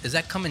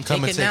that Come and Take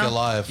Come and It Take now? It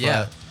live,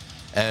 Yeah.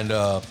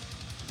 right?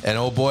 And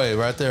oh boy,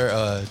 right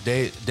there,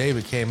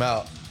 David came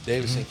out.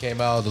 Davidson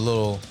came out of the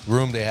little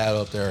room they had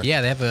up there.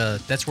 Yeah, they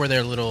have that's where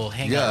their little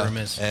hangout room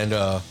is. And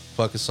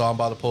fucking saw him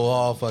about to pull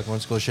off. Fucking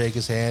went to go shake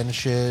his hand and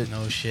shit.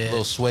 No shit.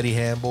 Little sweaty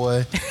hand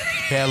boy.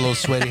 He had little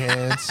sweaty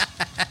hands.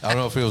 I don't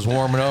know if he was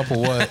warming up or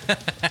what.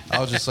 I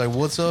was just like,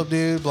 "What's up,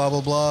 dude?" Blah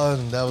blah blah,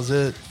 and that was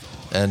it.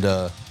 And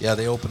yeah,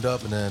 they opened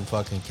up, and then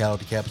fucking Cattle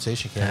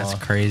Decapitation came That's on.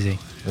 crazy.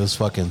 It was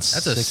fucking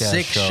That's a sick-ass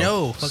sick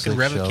show. Fucking Sick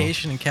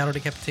Revocation and Cattle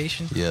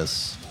Decapitation. show.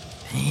 Yes.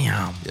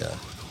 Damn. Yeah.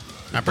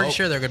 I'm pretty Both-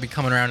 sure they're gonna be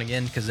coming around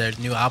again because their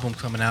new album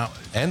coming out.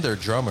 And their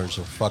drummers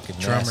are fucking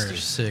Drummer's nasty.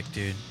 sick,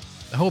 dude.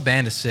 The whole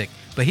band is sick.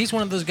 But he's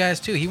one of those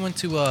guys too. He went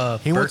to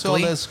He went to all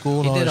Berkeley. that school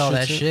and He all did that all shit,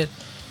 that too. shit.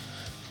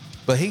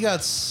 But he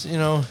got,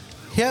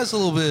 he has a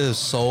little bit of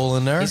soul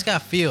in there. He's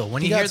got feel.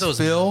 When He you hear got those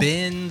feel.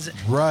 bends,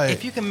 Right.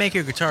 If you can make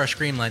your guitar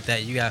scream like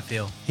that, you got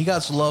feel. He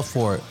got some love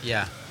for it.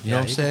 Yeah. You know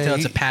what I'm you saying? Can tell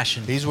it's a He-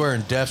 passion. He's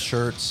wearing deaf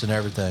shirts and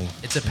everything.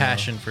 It's a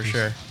passion for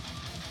sure.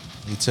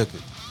 He took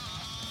it.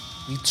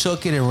 He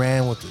took it and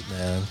ran with it,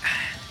 man.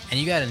 And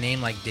you got a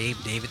name like Dave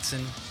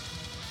Davidson.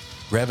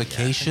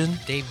 Revocation?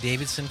 Dave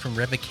Davidson from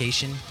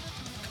Revocation.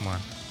 Come on.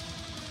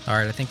 All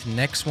right, I think the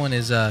next one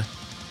is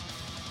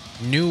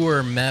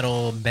newer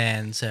metal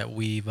bands that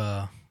we've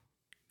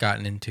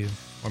gotten into,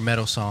 or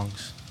metal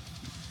songs.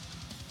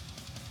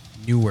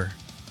 Newer.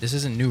 This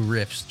isn't new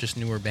riffs, just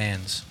newer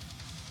bands.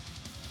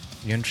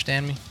 You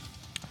understand me?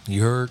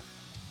 You heard?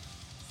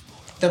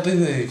 Dumpy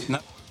Mood.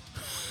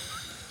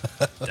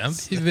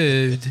 Dumpy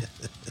Vood.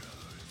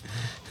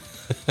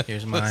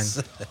 Here's mine.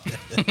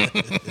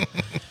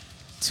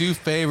 2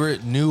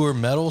 favorite newer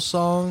metal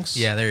songs?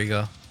 Yeah, there you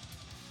go.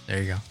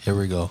 There you go. Here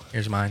we go.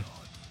 Here's mine.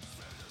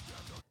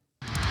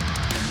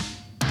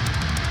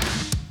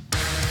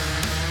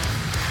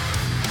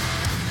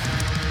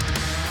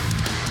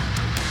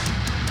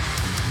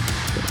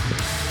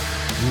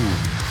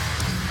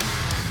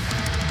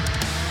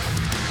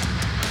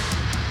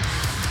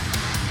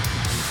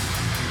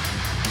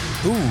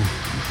 Ooh.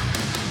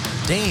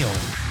 Damn.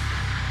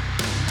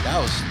 That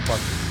was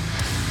fucking.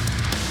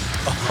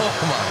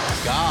 Oh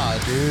my god,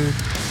 dude.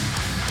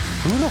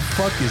 Who the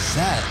fuck is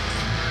that?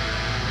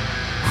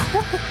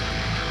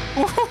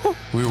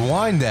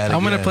 Rewind that again.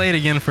 I'm gonna play it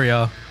again for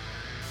y'all.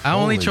 I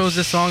only Holy chose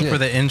this song shit. for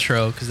the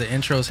intro because the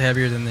intro is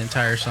heavier than the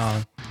entire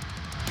song.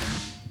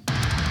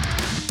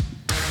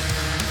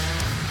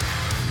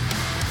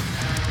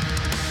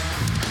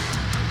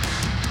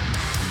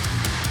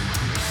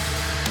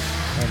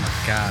 Oh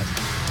my god.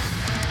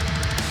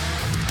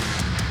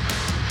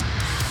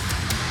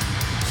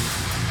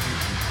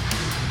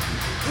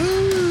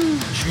 Ooh.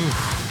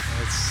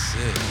 That's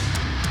sick.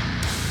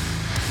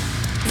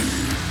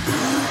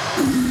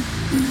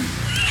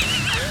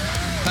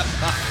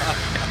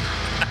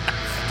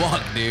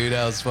 Fuck, dude.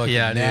 That was fucking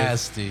Yeah, dude.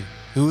 nasty.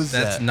 Who is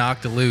That's that?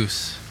 Knocked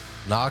Loose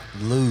Knocked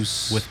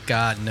Loose. with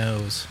God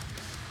Knows.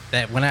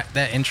 That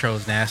intro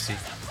is nasty.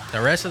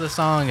 The rest of the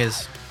song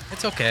is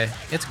it's okay.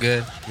 It's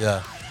good.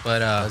 Yeah. But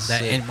That's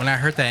sick. when I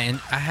heard that,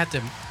 I had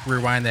to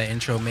rewind that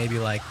intro maybe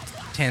like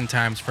 10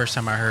 times first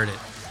time I heard it.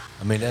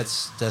 I mean,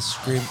 that's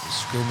screaming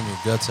your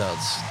guts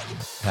out's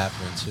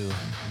happening too.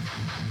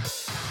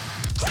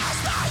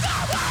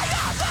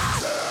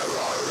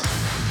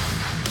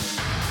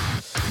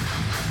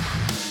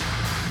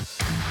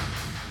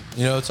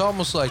 You know, it's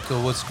almost like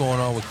what's going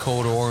on with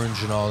Code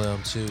Orange and all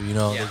them too. You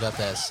know, Yeah. they got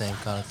that same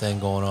kind of thing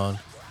going on.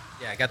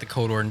 Yeah, I got the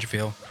Code Orange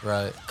feel.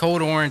 Right.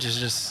 Code Orange is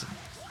just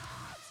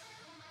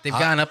they've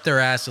gone up their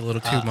ass a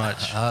little too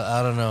much.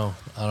 I don't know.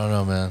 I don't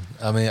know, man.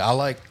 I mean, I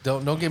like.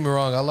 Don't get me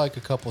wrong. I like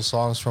a couple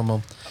songs from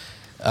them.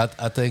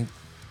 I think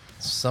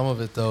some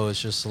of it though is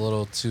just a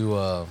little too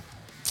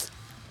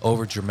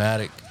over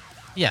dramatic.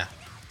 Yeah,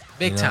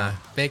 big You know, time,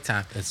 big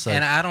time. it's like-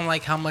 and I don't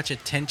like how much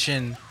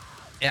attention.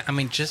 I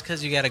mean, just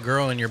because you got a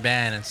girl in your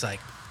band, it's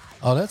like,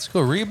 Oh, that's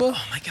cool. Reba.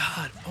 oh my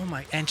god, oh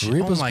my, and she, oh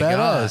Reba's my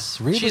badass.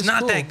 god, Reba's she's not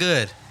cool. that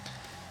good.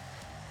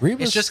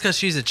 Reba's It's just because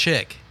she's a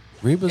chick.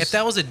 Reba's. If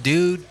that was a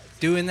dude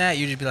doing that,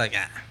 you'd just be like,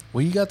 ah.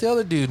 Well, you got the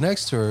other dude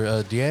next to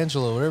her,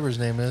 D'Angelo, whatever his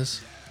name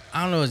is.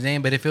 I don't know his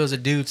name, but if it was a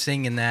dude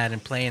singing that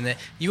and playing that,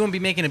 you wouldn't be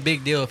making a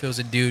big deal if it was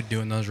a dude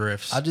doing those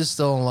riffs. I just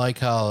don't like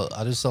how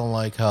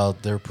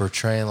they're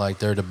portraying like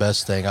they're the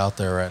best thing out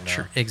there right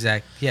now.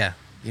 Exact. Yeah.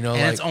 You know,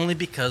 and like it's only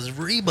because of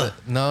Reba.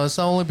 no, it's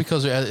not only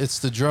because it's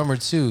the drummer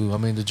too. I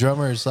mean, the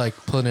drummer is like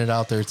putting it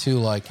out there too.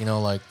 Like you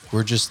know, like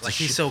we're just Like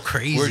the he's so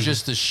crazy. We're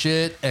just the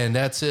shit, and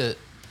that's it.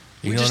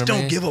 You We know just what I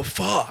don't mean? give a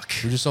fuck.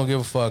 We just don't give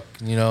a fuck,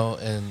 you know,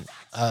 and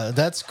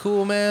that's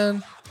cool,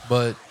 man.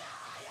 But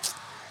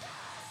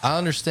I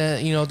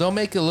understand, you know, don't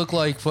make it look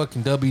like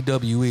fucking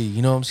WWE.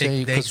 You know what I'm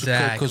saying? Because we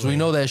Exactly.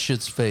 know that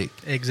shit's fake.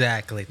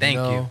 Exactly. Thank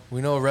know? you. We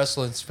know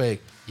wrestling's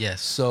fake.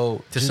 Yes.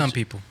 So To some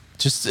people.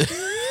 just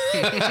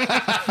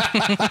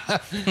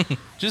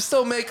just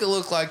don't make it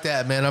look like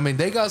that, man. I mean,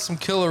 they got some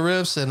killer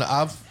riffs, and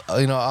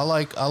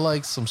I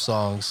like some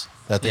songs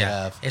that they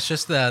Yeah. have. It's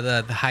just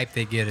the hype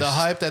they get. The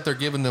hype that they're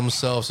giving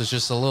themselves is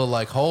just a little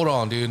like, hold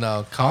on, dude.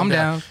 Now calm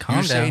down. Calm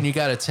You're down. saying you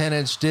got a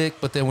 10-inch dick,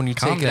 but then when you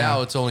Calm take it down.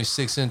 out, it's only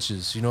 6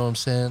 inches. You know what I'm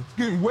saying?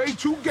 Getting way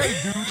too gay,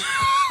 dude.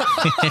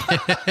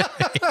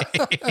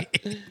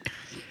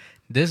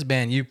 This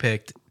band you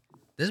picked,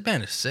 this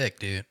band is sick,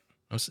 dude.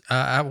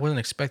 I wasn't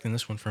expecting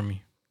this one from you.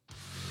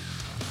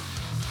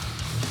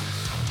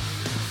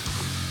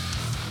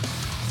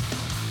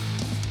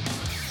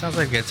 Sounds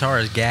like the guitar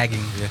is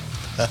gagging.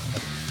 Yeah.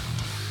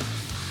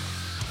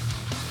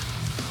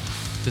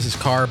 This is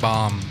Car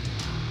Bomb,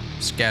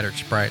 Scattered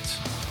Sprites.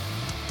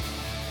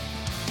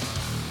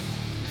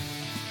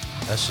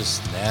 That's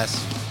just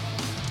nasty.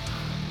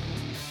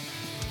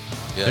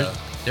 Yeah.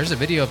 There's a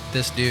video of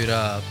this dude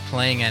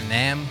playing at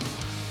NAMM,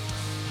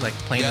 like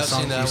playing Yeah, the I've song.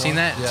 seen that You've seen one.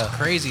 that? Yeah. It's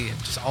crazy.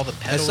 Just all the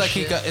pedals.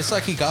 It's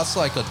like he got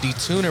like a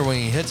detuner when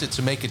he hits it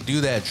to make it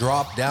do that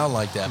drop down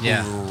like that.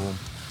 Yeah.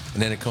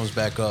 And then it comes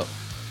back up.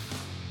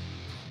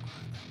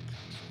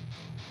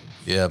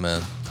 Yeah,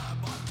 man.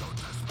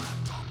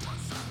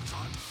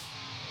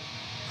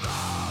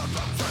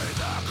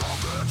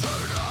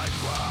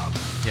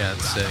 Yeah,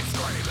 it's sick.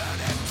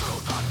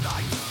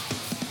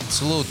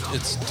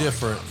 It's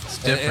different. It's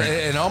different.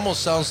 It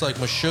almost sounds like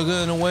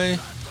Meshuggah in a way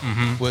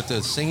with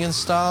the singing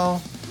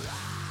style,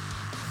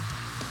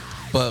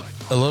 but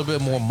a little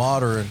bit more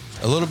modern,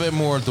 a little bit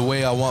more the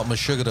way I want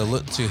Meshuggah to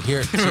look, to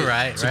hear, to,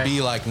 Right, to right.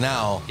 be like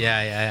now.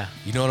 Yeah.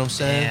 You know what I'm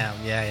saying?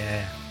 Damn.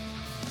 Yeah.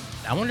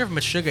 I wonder if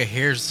Meshuggah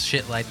hears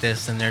shit like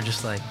this and they're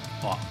just like,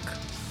 fuck.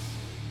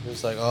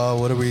 It's like, oh,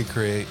 what do we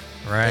create?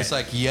 Right. It's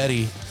like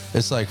Yeti.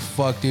 It's like,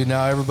 fuck, dude.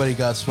 Now everybody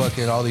got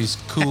fucking all these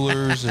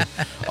coolers and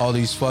all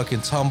these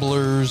fucking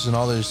tumblers and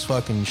all this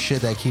fucking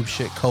shit that keeps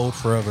shit cold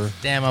forever.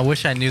 Damn, I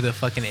wish I knew the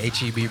fucking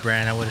HEB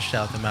brand. I would have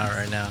shouted them out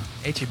right now.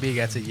 HEB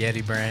got a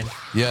Yeti brand.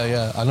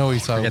 Yeah. I know what you're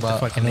talking Forget the about.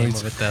 fucking I know name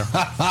what of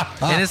it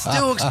though. And it's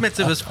still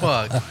expensive as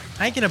fuck.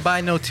 I ain't gonna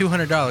buy no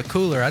 $200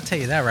 cooler. I'll tell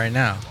you that right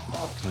now.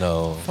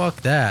 No. Fuck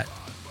that.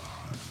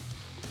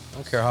 I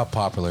don't care how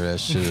popular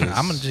that shit is.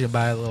 I'm gonna just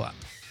buy a little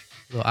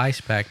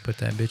ice pack, put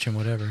that bitch in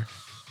whatever.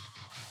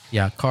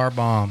 Yeah, Car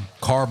Bomb.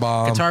 Car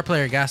Bomb. Guitar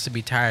player got to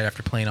be tired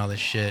after playing all this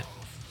shit.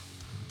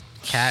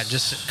 Cat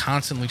just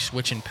constantly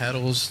switching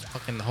pedals,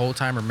 fucking the whole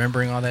time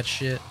remembering all that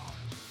shit.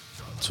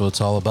 That's what it's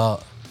all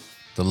about.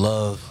 The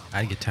love.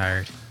 I'd get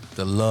tired.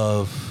 The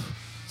love.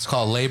 It's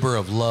called Labor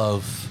of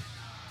Love.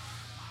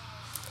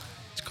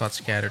 It's called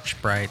Scattered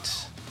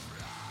Sprites.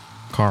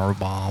 Car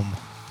Bomb.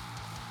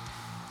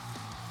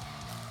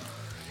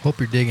 Hope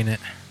you're digging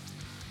it.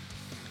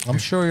 I'm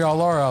sure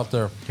y'all are out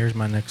there. Here's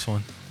my next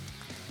one.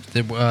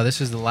 This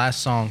is the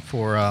last song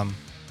for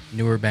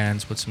newer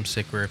bands with some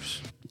sick riffs.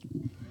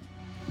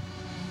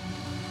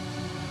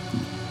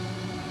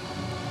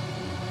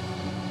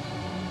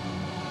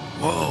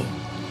 Whoa.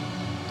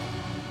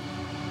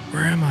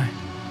 Where am I?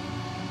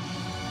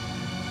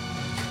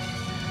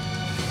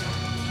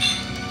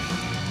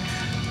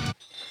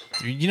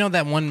 You know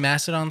that one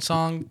Mastodon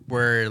song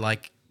where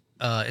like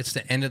it's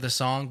the end of the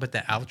song, but the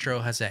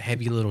outro has that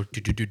heavy little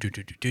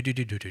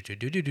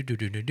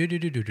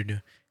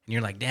and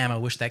you're like, damn, I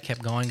wish that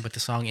kept going, but the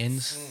song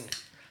ends.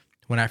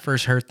 When I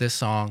first heard this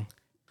song,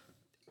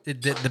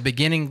 the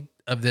beginning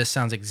of this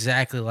sounds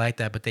exactly like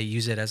that, but they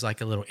use it as like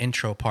a little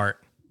intro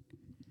part.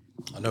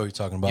 I know what you're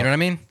talking about. You know what I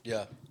mean?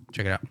 Yeah.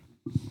 Check it out.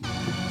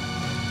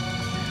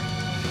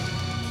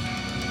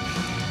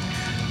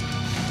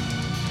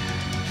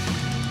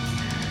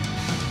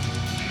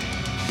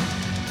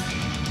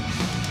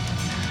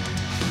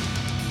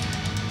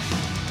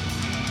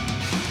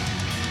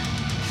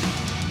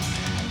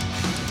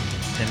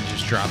 then it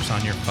just drops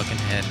on your fucking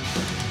head.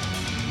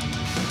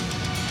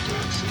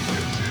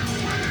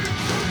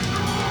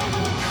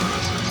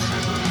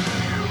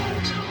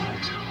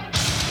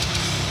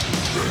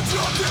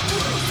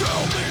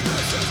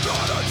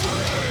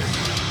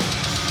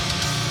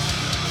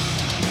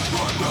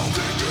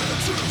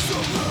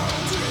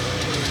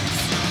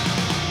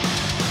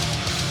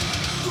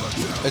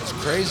 It's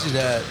crazy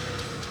that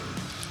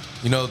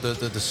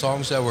the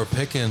songs that we're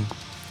picking,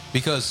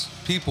 because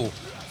people,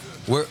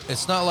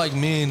 it's not like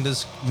me and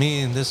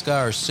this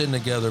guy are sitting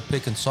together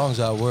picking songs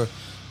out.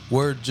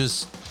 We're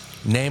just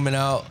naming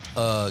out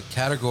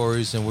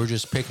categories and we're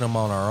just picking them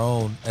on our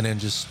own and then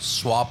just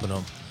swapping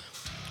them.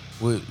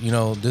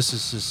 This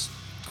is just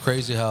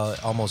crazy how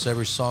almost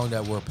every song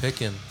that we're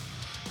picking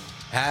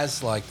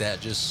has like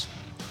that just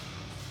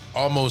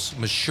almost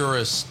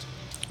maturist,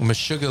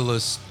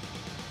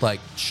 like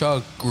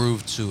chug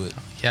groove to it.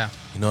 Yeah.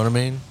 You know what I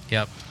mean?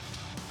 Yep.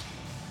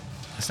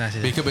 That's nice.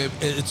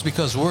 It's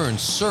because we're in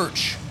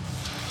search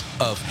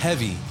of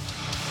heavy.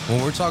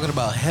 When we're talking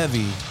about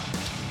heavy,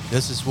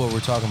 this is what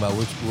we're talking about.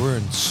 We're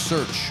in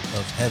search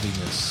of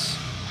heaviness.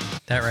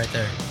 That right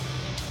there.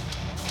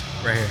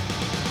 Right here.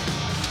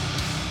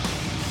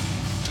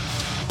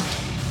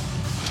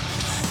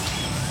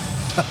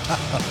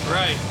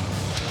 Right.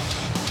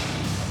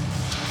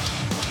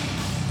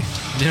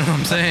 You know what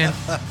I'm saying?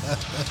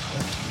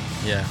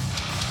 Yeah.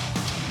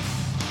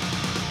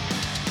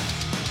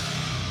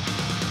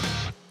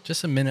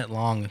 Just a minute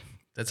long.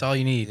 That's all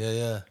you need.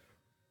 Yeah.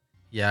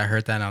 Yeah, I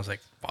heard that and I was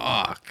like,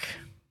 fuck.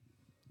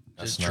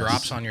 That's Just nice.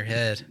 drops on your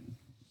head.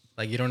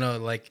 Like, you don't know.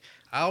 Like,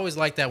 I always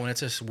like that when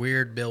it's this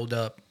weird build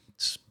up.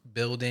 It's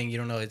building. You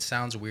don't know. It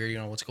sounds weird. You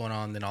don't know what's going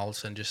on. Then all of a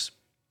sudden, just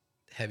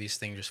the heaviest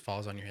thing just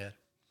falls on your head.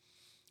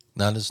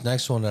 Now this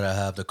next one that I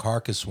have, the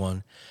Carcass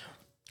one.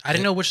 I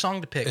didn't know which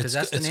song to pick because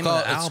that's the name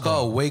called, of the album. It's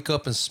called "Wake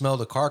Up and Smell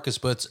the Carcass,"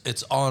 but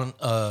it's on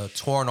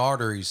Torn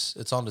Arteries.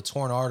 It's on the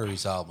Torn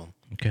Arteries album.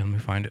 Okay, let me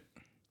find it.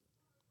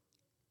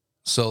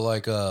 So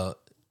like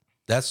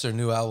that's their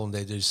new album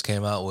they just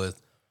came out with,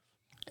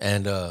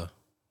 and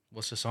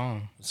What's the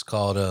song? it's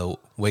called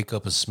 "Wake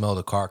Up and Smell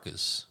the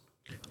Carcass."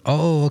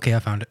 Oh, okay, I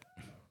found it.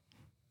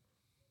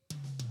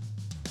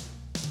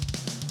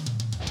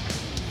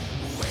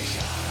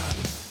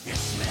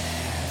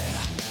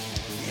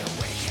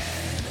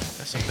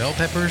 Got some bell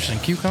peppers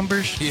and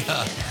cucumbers.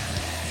 Yeah.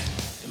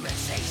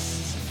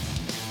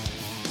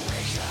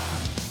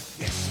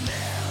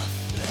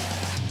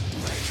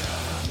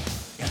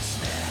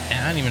 And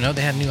I didn't even know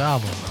they had a new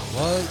album.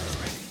 What?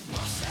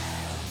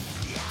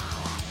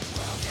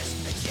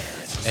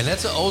 And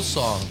that's an old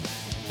song.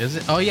 Is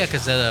it? Oh yeah,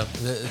 because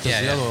Because yeah,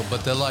 the yeah. other one,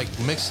 but they like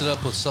mix it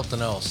up with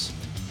something else.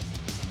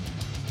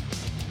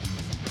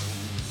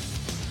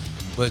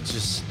 But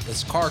just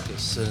it's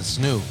Carcass and it's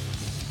new.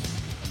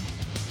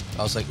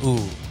 I was like,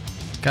 ooh,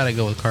 Gotta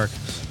go with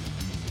Carcass.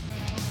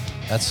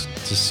 that's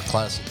just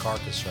classic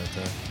Carcass right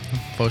there.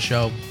 For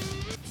sure.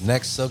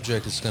 Next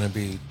subject is gonna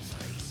be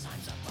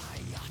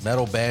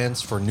metal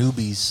bands for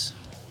newbies.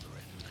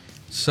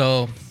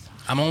 So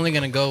I'm only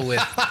gonna go with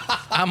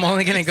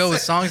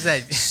songs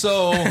that.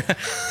 So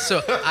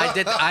So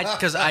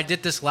I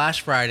did this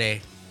last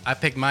Friday. I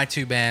picked my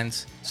two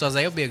bands, so I was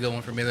like, it'll be a good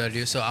one for Emilio to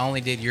do. So I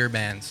only did your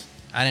bands.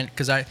 I didn't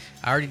because I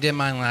already did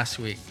mine last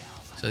week.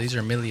 So these are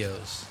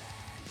Emilio's.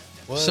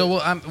 So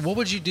what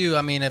would you do?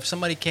 I mean, if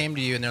somebody came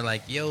to you and they're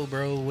like, "Yo,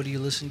 bro, what do you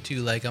listen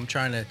to?" Like, I'm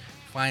trying to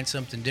find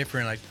something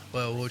different. Like,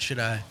 well, where should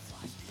I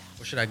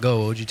go?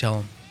 What would you tell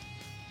them?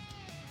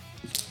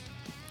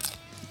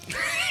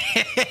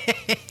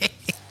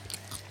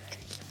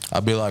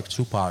 I'd be like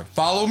Tupac,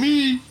 follow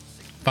me.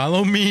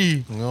 Follow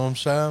me. You know what I'm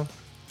saying?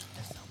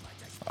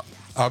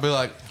 I'll be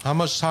like, how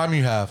much time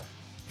you have?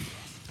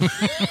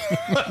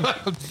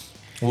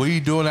 What are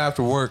you doing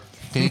after work?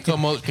 Can you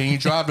come up? Can you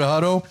drive to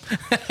Hutto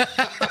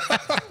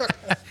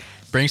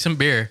Bring some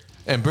beer.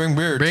 and bring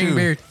beer Bring too?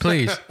 beer,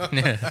 please.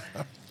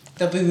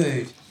 That'd be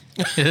rude.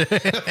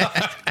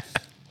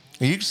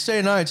 You can stay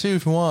tonight too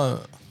if you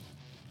want.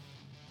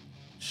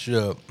 Shut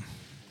up.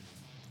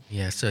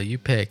 Yeah. So you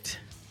picked.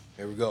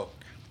 Here we go.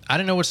 I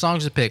didn't know what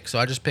songs to pick, so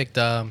I just picked.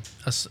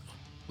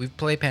 We've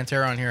played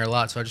Pantera on here a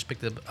lot, so I just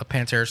picked a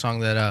Pantera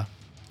song that I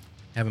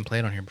haven't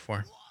played on here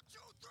before.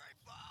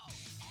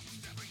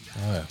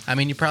 Oh, yeah. I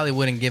mean, you probably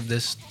wouldn't give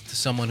this to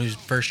someone who's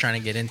first trying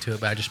to get into it,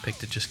 but I just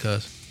picked it just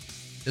because.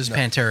 This is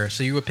Pantera,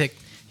 so you would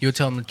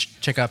tell them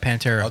to check out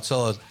Pantera. I'll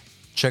tell her,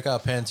 check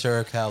out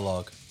Pantera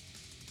catalog.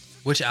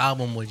 Which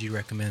album would you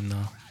recommend,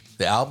 though?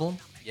 The album?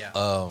 Yeah.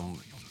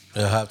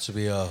 It'll have to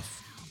be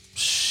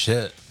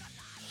shit.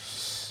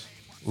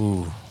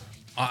 Ooh.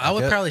 I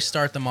would Okay. probably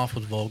start them off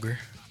with Vulgar.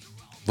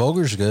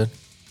 Vulgar's good.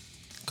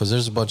 Because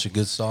there's a bunch of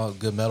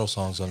good metal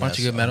songs on that. Bunch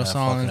of good on metal that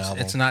fucking songs.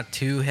 album. It's not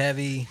too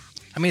heavy.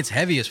 I mean, it's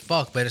heavy as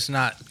fuck, but it's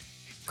not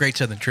Great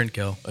Southern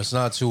Trendkill. It's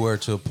not to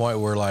a point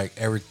where like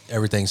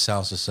everything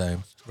sounds the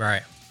same.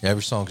 Right.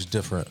 Every song's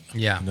different.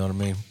 Yeah. You know what I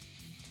mean?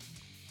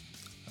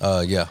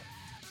 Yeah.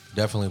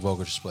 Definitely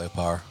Vulgar Display of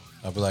Power.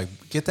 I'll be like,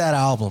 get that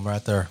album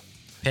right there.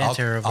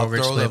 Pantera, I'll Vulgar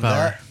throw Display them Power.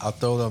 that. I'll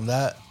throw them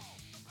that.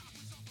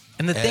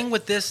 And the thing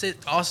with this, it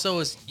also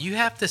is you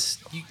have to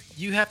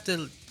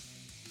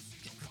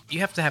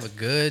have a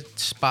good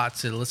spot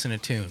to listen to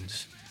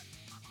tunes,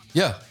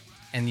 Yeah.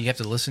 and you have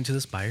to listen to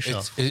this by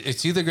yourself.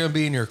 It's either going to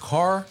be in your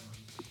car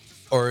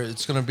or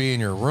it's going to be in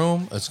your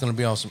room. It's going to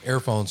be on some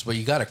earphones, but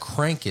you got to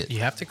crank it.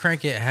 You have to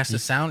crank it. It has to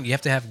sound. You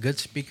have to have good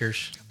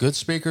speakers. Good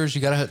speakers.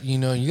 You got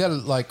to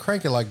like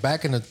crank it like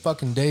back in the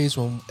fucking days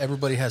when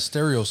everybody had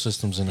stereo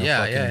systems in their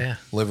fucking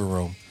living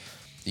room.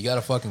 You got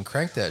to fucking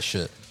crank that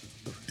shit.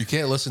 You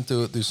can't listen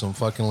to it through some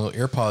fucking little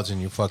earpods in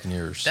your fucking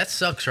ears. That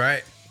sucks,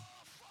 right?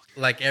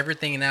 Like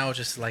everything now is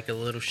just like a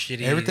little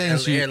shitty.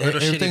 Everything's shitty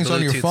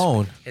on your Bluetooth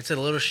phone. It's a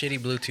little shitty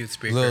Bluetooth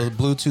speaker. Little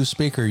Bluetooth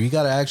speaker. You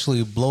got to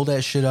actually blow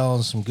that shit out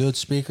on some good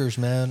speakers,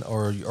 man,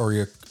 or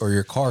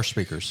your car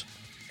speakers.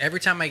 Every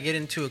time I get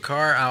into a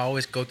car, I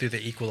always go through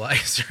the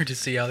equalizer to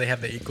see how they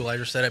have the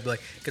equalizer set up.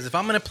 Like, because if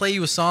I'm gonna play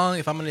you a song,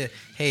 if I'm gonna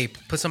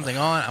put something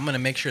on, I'm gonna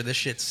make sure this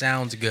shit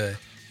sounds good.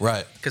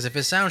 Right. Because if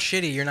it sounds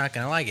shitty, you're not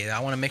gonna like it.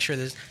 I want to make sure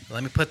this.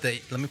 Let me put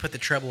the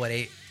treble at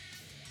 8,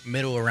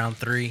 middle around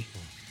 3,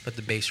 put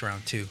the bass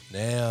around 2.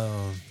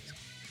 Damn.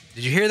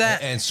 Did you hear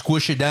that? And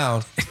squish it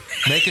down.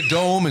 Make a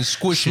dome and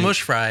squish it.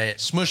 Smush fry it.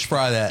 Smush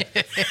fry that.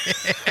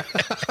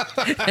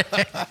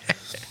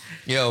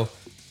 Yo,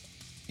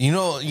 you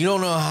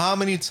don't know how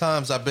many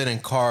times I've been in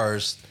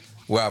cars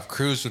where I've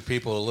cruised with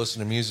people to listen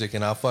to music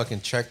and I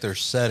fucking check their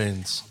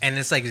settings. And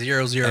it's like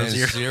 0, 0, And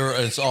 0.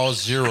 it's all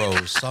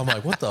zeros. So I'm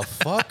like, what the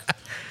fuck?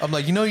 I'm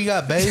like, you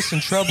got bass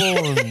and treble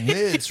and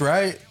mids,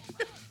 right?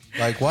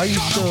 Like, why you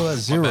still at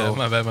 0?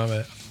 My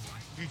bad.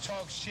 You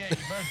talk shit, you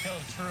better tell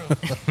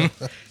the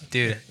truth.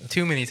 Dude,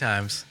 too many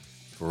times.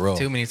 For real.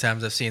 Too many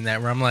times I've seen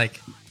that where I'm like,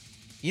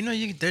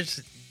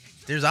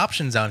 there's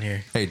options out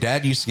here. Hey,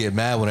 Dad used to get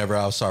mad whenever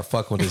I would start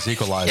fucking with his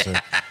equalizer.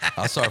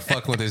 I'll start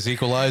fucking with his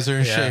equalizer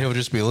and Yeah. shit. He'll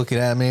just be looking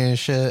at me and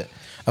shit.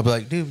 I'll be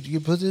like, dude, you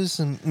put this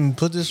and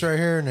put this right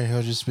here, and then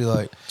he'll just be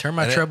like, Turn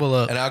my and treble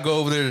up. And I'll go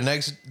over there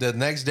the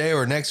next day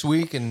or next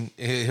week, and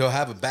he'll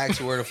have it back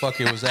to where the fuck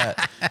it was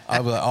at.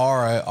 I'll be like,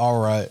 all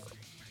right.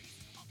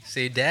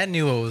 See, Dad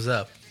knew what was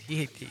up.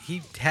 He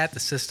had the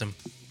system.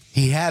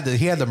 He had the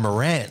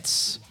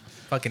Marantz.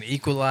 Fucking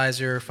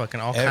equalizer, fucking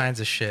all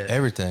kinds of shit.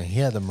 Everything. He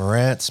had the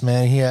Marantz,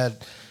 man. He had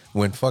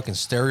when fucking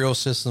stereo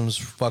systems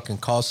fucking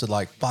costed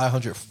like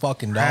 $500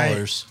 fucking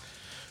dollars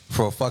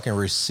for a fucking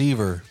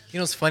receiver. You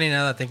know what's funny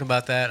now that I think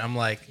about that? I'm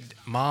like,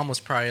 Mom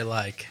was probably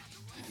like,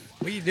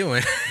 what are you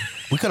doing?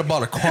 We could have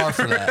bought a car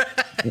for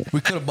that.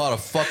 We could have bought a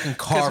fucking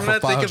car Because for when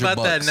 $500. I think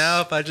about that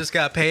now, if I just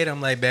got paid,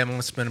 I'm like, bam, I'm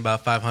gonna spend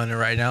about $500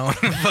 right now on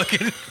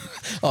fucking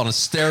on a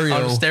stereo.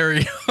 on a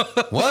stereo.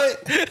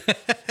 What?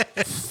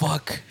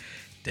 Fuck.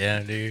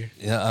 Damn, dude.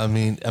 Yeah, I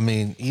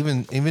mean,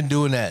 even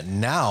doing that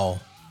now,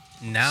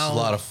 Now it's a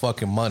lot of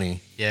fucking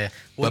money. Yeah.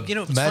 Well, But you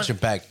know, it's imagine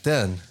fun- back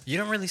then. you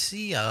don't really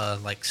see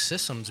like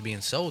systems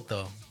being sold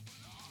though.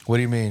 What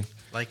do you mean?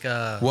 Like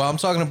Well, I'm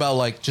talking about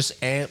like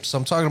just amps.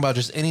 I'm talking about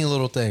just any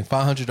little thing.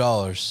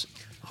 $500.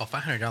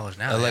 $500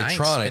 now. I ain't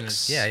Electronics.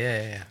 spending-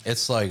 Yeah.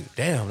 It's like,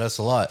 damn, that's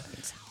a lot.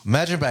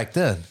 Imagine back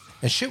then.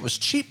 And shit was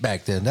cheap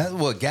back then.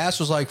 Gas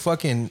was like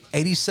fucking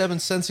 87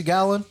 cents a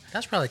gallon.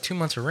 That's probably 2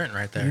 months of rent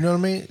right there. You know what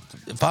I mean?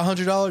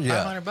 $500?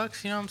 Yeah.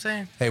 $500, you know what I'm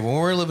saying? Hey, when we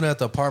were living at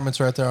the apartments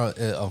right there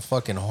on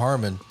fucking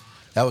Harmon,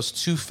 that was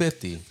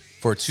 $250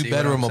 for a See what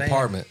 2-bedroom I'm saying?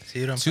 apartment.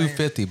 See what I'm saying?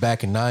 $250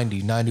 back in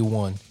 90,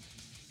 91.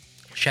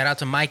 Shout out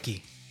to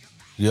Mikey.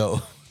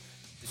 Yo,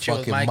 Chill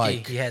with fucking Mikey.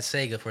 Mike. He had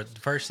Sega for the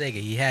first Sega.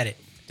 He had it.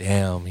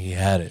 Damn, he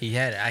had it. He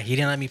had it. He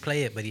didn't let me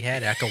play it, but he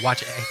had it. I could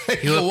watch it.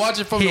 He would watch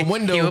it from the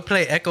window. He would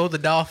play Echo the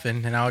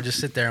Dolphin, and I would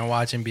just sit there and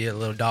watch him be a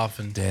little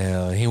dolphin.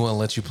 Damn, he wouldn't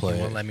let you play He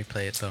it. wouldn't let me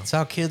play it though. That's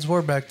how kids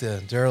were back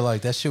then. They were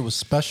like, that shit was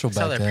special That's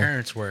how back their then.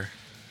 parents were.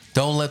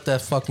 Don't let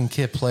that fucking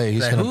kid play.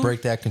 He's Like, going to who?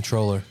 break that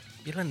controller.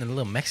 You letting the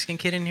little Mexican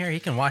kid in here? He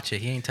can watch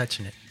it. He ain't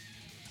touching it.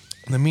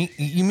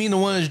 You mean the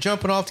one that's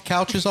jumping off the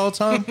couches all the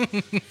time?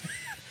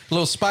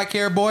 Little spike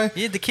hair boy?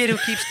 Yeah, the kid who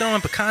keeps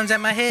throwing pecans at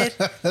my head.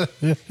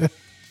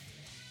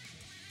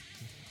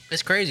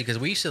 It's crazy because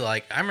we used to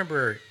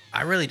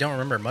I really don't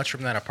remember much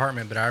from that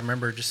apartment, but I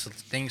remember just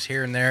things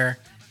here and there.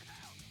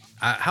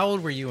 How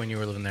old were you when you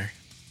were living there?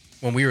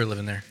 When we were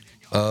living there?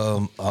 I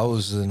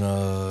was in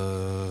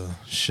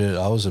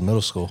I was in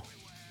middle school.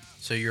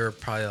 So you're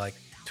probably like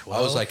 12?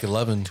 I was like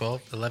 11,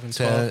 12, 11,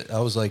 12. 10, I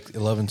was like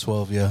 11,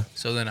 12, yeah.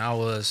 So then I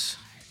was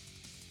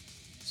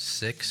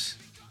 6,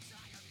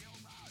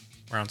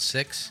 around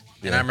 6.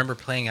 And Yeah. I remember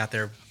playing out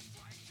there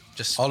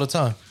just All the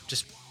time.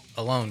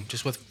 alone,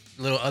 just with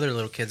other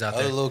little kids out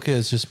Other there. little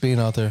kids just being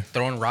out there.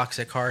 Throwing rocks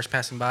at cars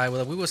passing by.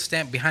 Well, we would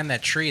stand behind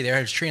that tree. There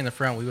was a tree in the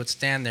front. We would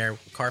stand there.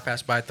 Car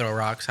passed by, throw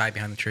rocks, hide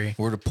behind the tree.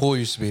 Where the pool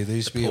used to be. There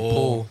used to be a pool,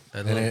 pool,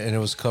 that and little- it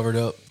was covered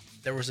up.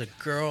 There was a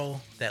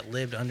girl that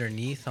lived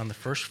underneath on the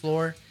first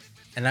floor,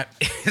 and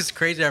it's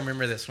crazy. I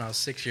remember this when I was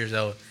 6 years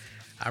old.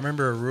 I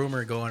remember a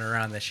rumor going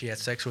around that she had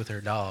sex with her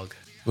dog.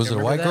 Was it a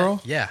Remember white that?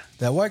 girl? Yeah.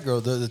 That white girl,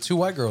 the two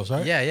white girls,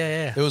 right?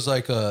 Yeah. It was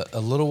like a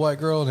little white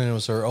girl, and then it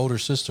was her older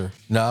sister.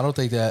 No, I don't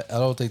think that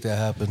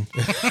happened.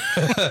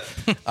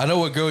 I know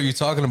what girl you're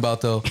talking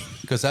about though,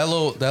 because that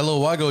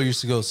little white girl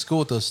used to go to school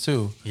with us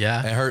too.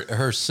 Yeah. And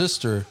her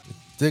sister,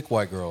 thick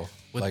white girl,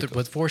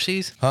 With 4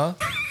 C's? huh?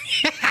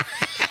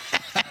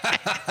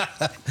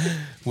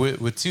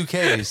 with 2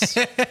 K's.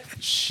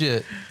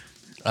 Shit.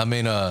 I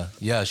mean,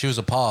 yeah, she was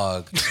a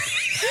pog.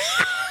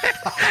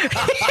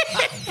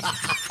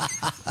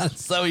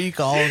 That's what you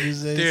call them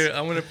these days. Dude,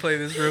 I'm gonna play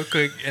this real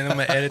quick and I'm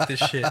gonna edit this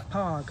shit.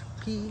 Pog,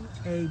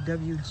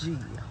 P-A-W-G.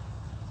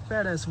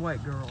 Badass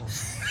white girl.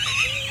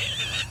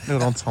 No,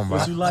 don't talk What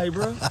about. you like,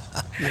 bro?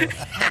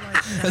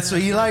 That's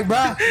what you like,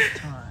 bro?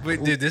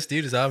 Wait, dude, this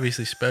dude is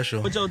obviously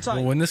special. What's your type?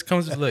 Well, when this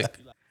comes, look,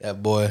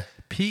 That boy.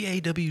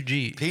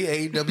 PAWG.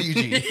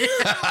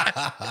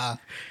 PAWG.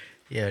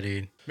 Yeah,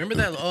 dude. Remember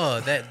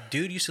that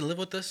dude used to live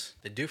with us?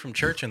 The dude from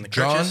church in the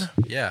John? churches?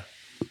 Yeah.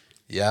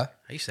 Yeah.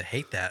 I used to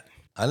hate that.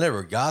 I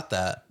never got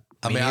that.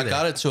 I Me mean, neither. I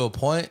got it to a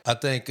point. I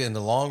think in the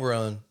long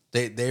run,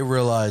 they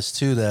realized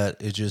too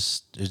that it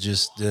just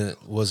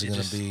wasn't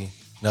going to be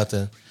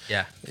nothing.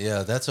 Yeah.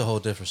 Yeah, that's a whole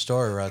different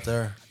story right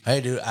there.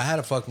 Hey, dude, I had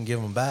to fucking give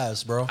him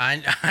baths, bro.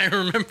 I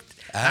remember.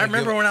 I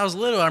remember give- when I was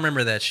little. I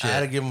remember that shit. I had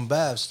to give him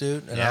baths,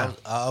 dude. And Yeah.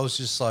 I was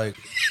just like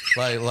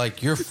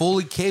you're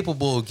fully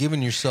capable of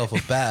giving yourself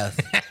a bath.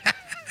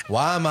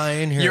 Why am I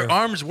in here? Your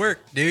arms work,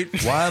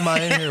 dude. Why am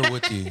I in here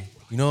with you?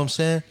 You know what I'm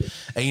saying?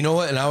 And you know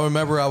what? And I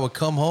remember I would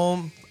come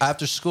home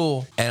after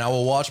school and I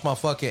would watch my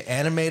fucking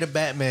animated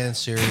Batman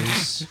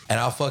series and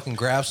I'll fucking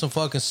grab some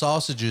fucking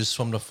sausages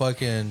from the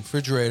fucking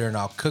refrigerator and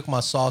I'll cook my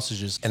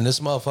sausages. And this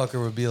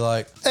motherfucker would be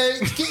like, hey,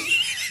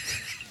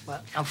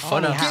 Well, I'm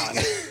funny on. how.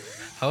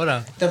 Hold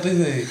on. Double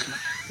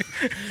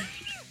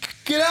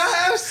can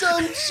I have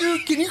some too?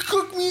 Can you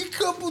cook me a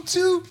couple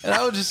too? And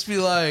I would just be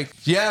like,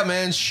 yeah,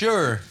 man,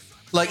 sure.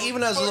 Like,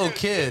 even as a little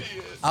kid,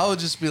 I would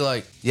just be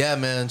like, yeah,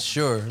 man,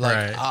 sure. Like,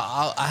 Right.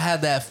 I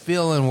had that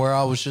feeling where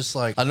I was just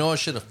like, I know I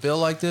shouldn't feel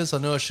like this. I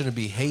know I shouldn't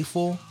be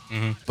hateful.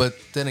 But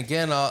then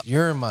again,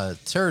 you're in my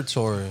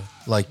territory.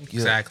 Like,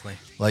 Exactly.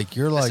 Like,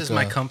 you're like, This is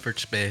my comfort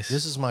space.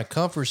 this is my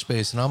comfort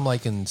space. And I'm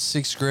like in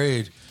 6th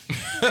grade.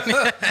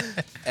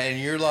 And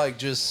you're like,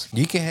 just,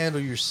 you can handle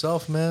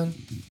yourself, man.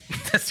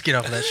 Let's get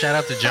off of that. Shout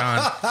out to John.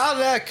 How'd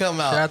that come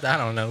out? Shout out to, I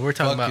don't know. We're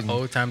talking Fucking- about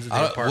old times at the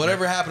I don't- apartment.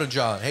 whatever happened to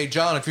John? Hey,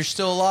 John, if you're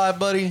still alive,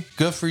 buddy,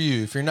 good for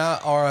you. If you're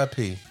not,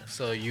 RIP.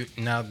 So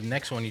now the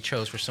next one you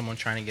chose for someone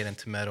trying to get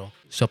into metal.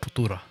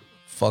 Sepultura.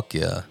 Fuck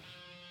yeah.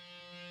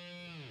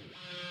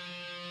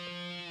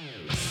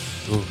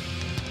 Ooh.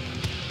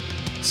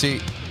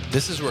 See,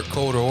 this is where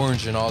Code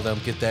Orange and all them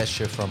get that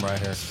shit from right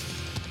here.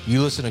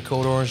 You listen to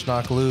Code Orange,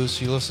 Knock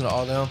Loose, you listen to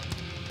all them,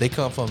 they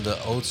come from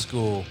the old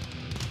school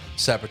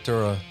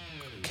Sepultura,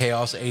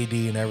 Chaos AD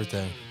and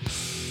everything.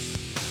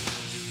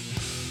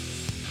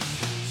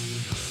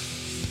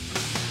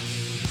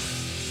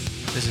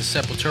 This is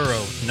Sepultura,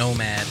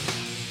 Nomad.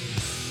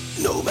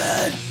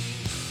 Nomad.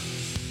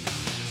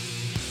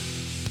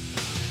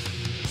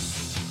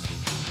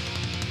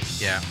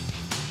 Yeah.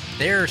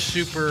 They're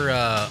super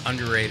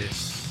underrated.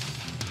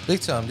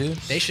 Big time, dude.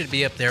 They should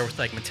be up there with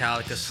like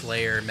Metallica,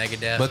 Slayer,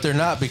 Megadeth. But they're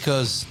not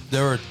because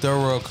they're a third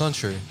world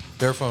country.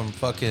 They're from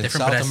fucking They're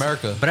from South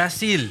America.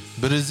 Brazil.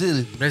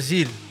 Brazil.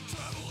 Brazil.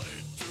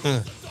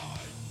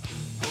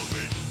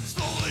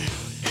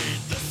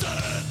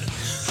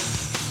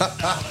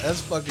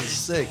 That's fucking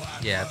sick.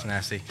 Yeah, it's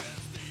nasty.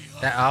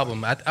 That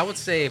album, I would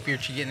say if you're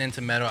getting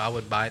into metal, I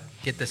would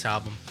get this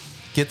album.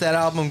 Get that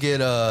album. Get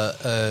All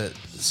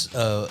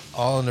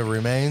in the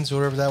Remains,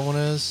 whatever that one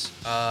is.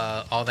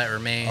 All That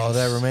Remains. All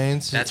That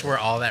Remains. That's where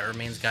All That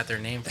Remains got their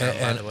name from,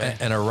 by the way.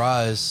 And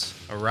Arise.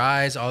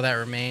 Arise, All That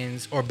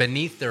Remains, or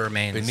Beneath the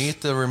Remains.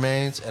 Beneath the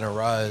Remains and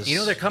Arise. You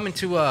know they're coming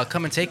to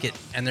Come and Take It,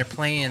 and they're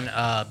playing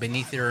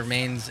Beneath the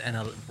Remains and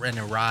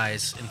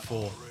Arise in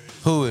full.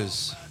 Who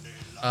is?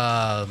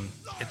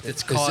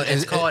 It's called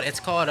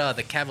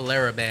the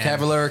Cavalera Band.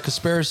 Cavalera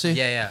Conspiracy?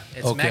 Yeah.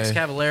 It's Okay. Max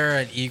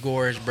Cavalera and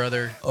Igor's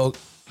brother. Oh,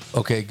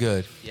 okay,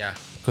 good. Yeah.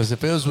 Because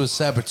if it was with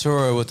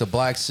Sepultura with the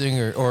black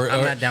singer, or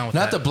I'm not down with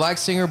not that. the black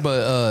singer,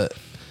 but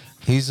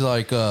he's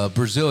like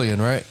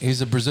Brazilian, right?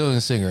 He's a Brazilian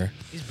singer.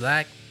 He's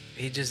black.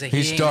 He's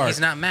He's dark. He's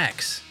not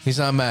Max. He's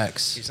not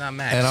Max. He's not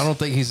Max. And I don't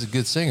think he's a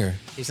good singer.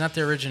 He's not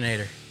the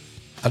originator.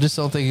 I just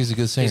don't think he's a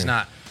good singer. He's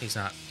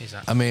not.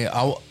 I mean,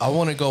 I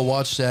want to go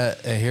watch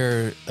that and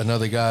hear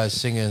another guy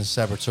singing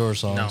Sepultura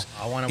songs. No,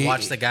 I want to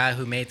watch the guy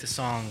who made the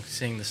song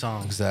sing the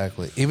song.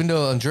 Exactly. Even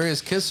though Andreas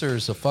Kisser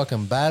is a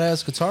fucking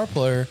badass guitar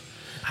player,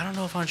 I don't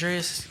know if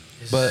Andreas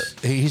is, but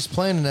he's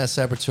playing in that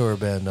Sepultura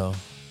band though.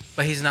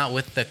 but he's not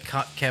with the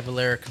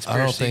Cavalera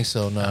Conspiracy. I don't think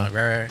so, no.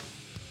 Right.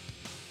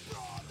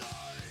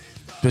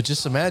 But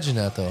just imagine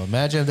that though.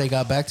 Imagine if they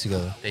got back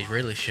together. They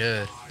really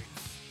should.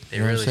 They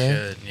You know what really I'm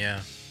saying? should. Yeah.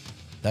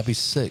 That'd be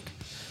sick.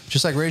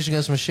 Just like Rage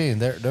Against the Machine,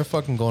 they're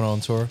fucking going on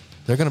tour.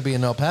 They're gonna be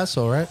in El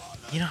Paso, right?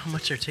 You know how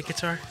much their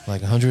tickets are?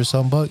 Like $100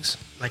 something bucks.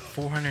 Like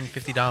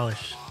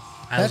 $450.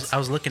 I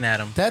was looking at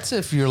them. That's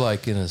if you're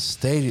like in a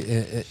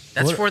stadium.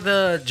 That's for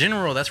the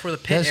general. That's for the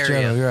pit That's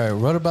area. general. You're right.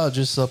 What about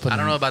just up in? I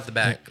don't know about the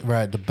back.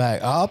 Right, the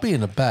back. I'll be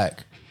in the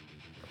back.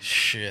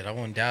 Shit, I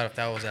wouldn't doubt if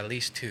that was at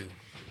least 2.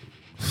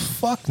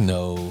 Fuck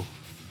no.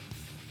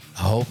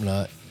 I hope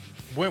not.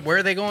 Where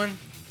are they going?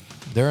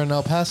 They're in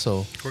El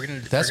Paso.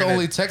 That's the we're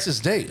only Texas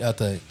date, I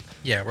think.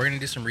 Yeah, we're gonna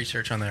do some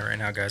research on that right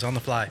now, guys, on the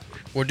fly.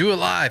 We'll do it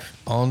live.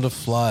 On the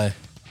fly.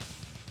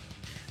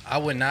 I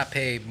would not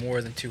pay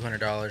more than $200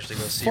 to go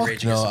see Fuck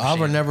Rage no. Against the I would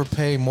Machine. never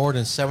pay more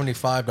than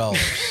 $75.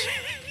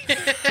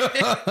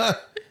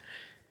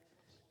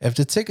 If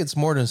the ticket's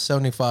more than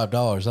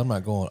 $75, I'm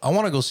not going. I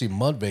want to go see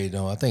Mudvayne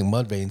though. I think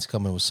Mudvayne's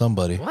coming with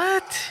somebody.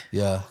 What?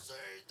 Yeah.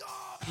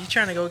 You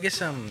trying to go get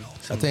some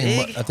I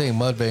dig? think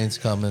Mudvayne's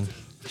coming.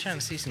 You trying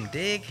to see some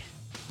dig?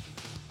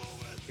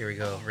 Here we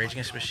go. Rage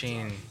Against the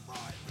Machine.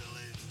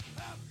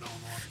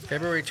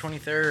 February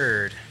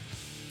 23rd.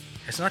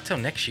 It's not till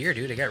next year,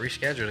 dude. It got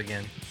rescheduled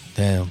again.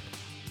 Damn.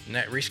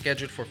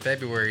 Rescheduled for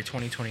February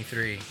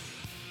 2023.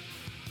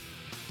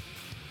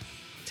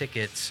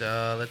 Tickets.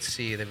 Let's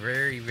see. The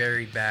very,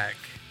 very back.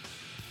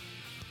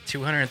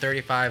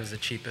 $235 is the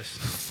cheapest.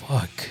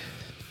 Fuck.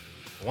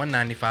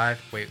 $195.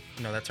 Wait,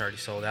 no, that's already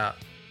sold out.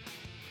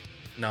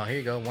 No, here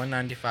you go.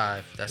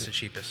 $195. That's the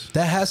cheapest.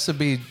 That has to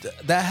be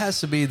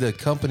the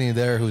company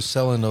there who's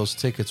selling those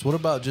tickets. What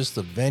about just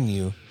the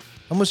venue?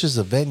 How much is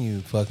the venue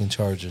fucking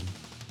charging?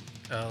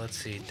 Let's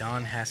see.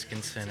 Don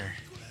Haskins Center.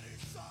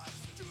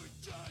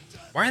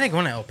 Why are they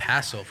going to El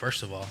Paso,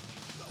 first of all?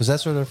 Because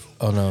that's where they're.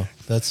 Oh no,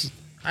 that's.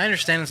 I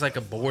understand it's like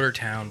a border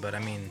town, but I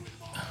mean,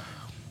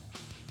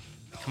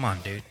 come on,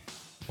 dude.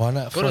 Why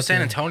not Go to San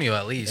fucking- Antonio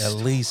at least. At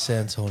least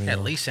San Antonio.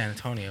 At least San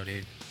Antonio,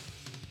 dude.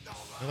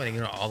 Nobody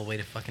going all the way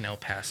to fucking El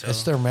Paso.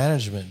 It's their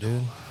management,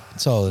 dude.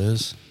 That's all it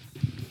is.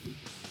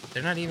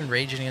 They're not even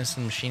raging against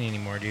the machine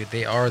anymore, dude.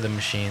 They are the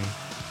machine.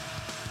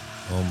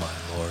 Oh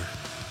my lord.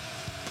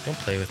 Don't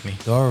play with me.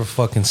 Don't ever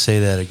fucking say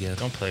that again.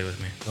 Don't play with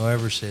me. Don't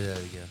ever say that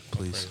again,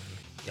 please.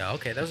 Yeah,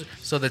 okay.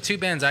 So the 2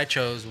 bands I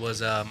chose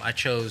was I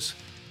chose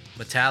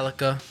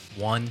Metallica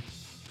 1.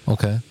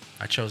 Okay.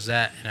 I chose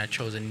that, and I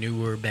chose a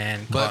newer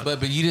band. But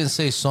you didn't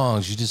say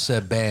songs. You just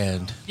said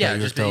band. yeah, that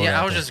you're just throwing I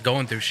out was there. just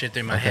going through shit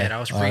through my Okay, head. I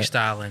was all right.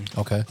 freestyling.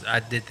 Okay. I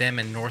did them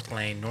in North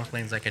Lane. North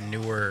Lane's like a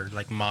newer,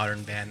 like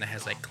modern band that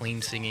has like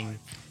clean singing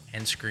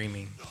and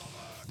screaming.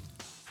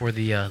 For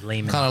the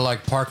layman. Kind of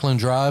like Parkland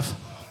Drive.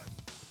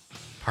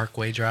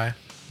 Parkway Drive.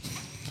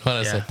 When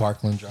I Yeah. said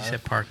Parkland You Drive.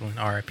 said Parkland.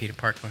 R.I.P. to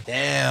Parkland.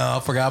 Damn, I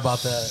forgot about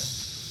that.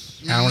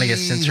 I don't want to get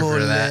censored for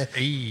that.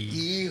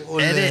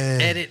 Híjole.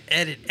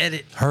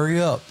 Edit.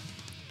 Hurry up.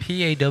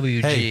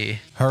 PAWG. Hey,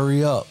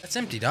 hurry up. That's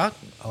empty, dog.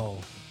 Oh,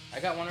 I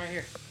got one right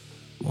here.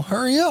 well,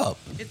 hurry up.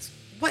 It's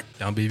what?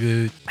 Don't be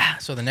rude.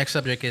 So the next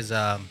subject is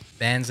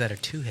bands that are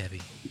too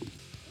heavy.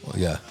 Well,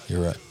 yeah,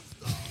 you're right.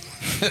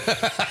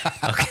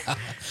 Okay.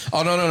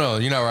 Oh, no.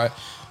 You're not right.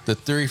 The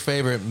 3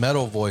 favorite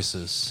metal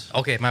voices.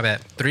 Okay, my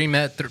bad.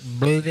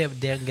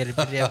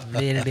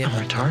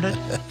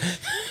 Retarded.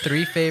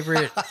 3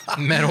 favorite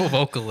metal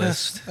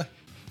vocalists.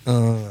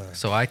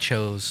 So I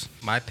chose.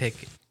 My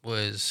pick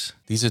was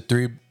These are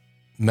 3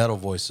 metal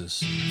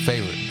voices.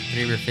 Favorite.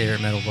 3 of your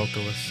favorite metal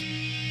vocalists.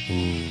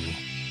 Ooh.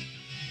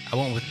 I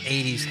went with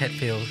 80s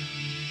Hetfield.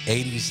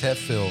 80s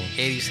Hetfield.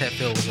 80s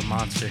Hetfield was a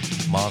monster.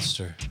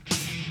 Monster.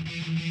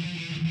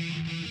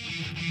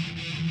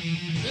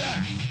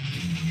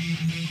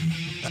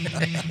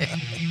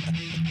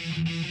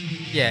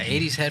 Yeah,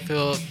 80s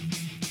Hetfield.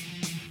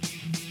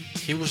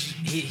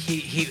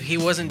 He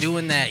wasn't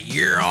doing that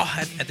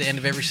at the end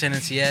of every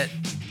sentence yet.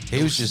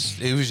 He was just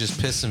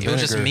piss and It vinegar.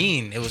 was just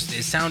mean.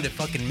 It sounded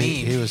fucking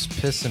mean. He was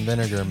piss and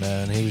vinegar,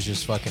 man. He was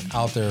just fucking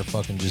out there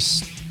fucking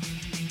just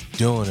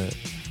doing it.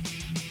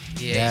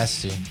 Yeah,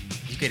 Nasty.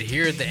 you could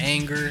hear the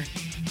anger.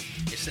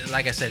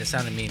 Like I said, it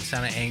sounded mean. It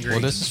sounded angry. Well,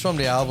 this is from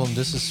the album.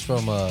 This is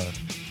from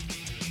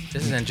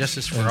This is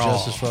Injustice for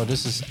Injustice All. for All.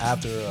 This is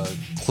after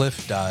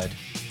Cliff died.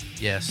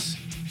 Yes.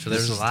 So This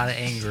there's is- a lot of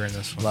anger in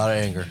this A one. lot of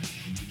anger.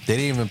 They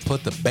didn't even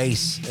put the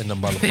bass in the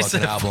motherfucking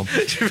said- album.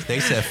 They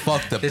said,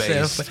 fuck the They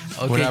said, bass.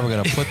 okay. We're never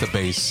going to put the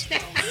bass.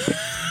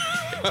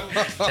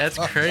 That's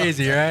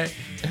crazy, right?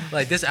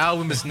 Like this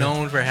album is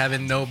known for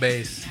having no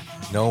bass.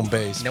 No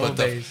bass. No but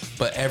bass.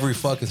 But every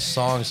fucking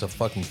song is a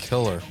fucking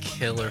killer.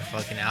 Killer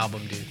fucking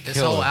album, dude. This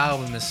Killer. whole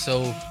album is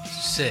so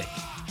sick.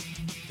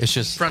 It's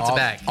just Front to off,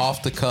 back.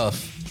 off the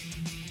cuff.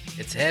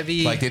 It's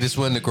heavy. Like they just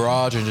went in the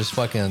garage and just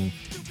fucking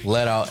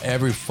let out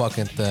every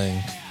fucking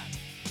thing.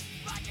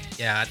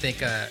 Yeah, I think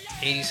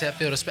 80s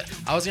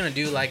Hetfield. I was gonna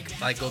do like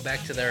go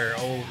back to their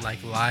old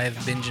like live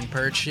Binge and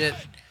Purge shit,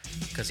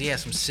 because he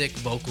has some sick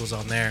vocals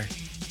on there.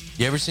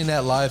 You ever seen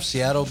that live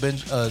Seattle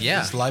binge? Yeah.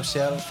 This live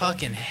Seattle?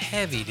 Fucking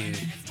heavy, dude.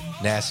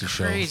 Nasty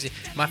show. Crazy.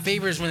 My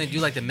favorite is when they do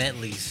like the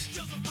medleys.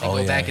 They Oh, go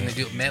yeah, back yeah. and they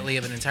do a medley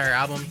of an entire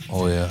album.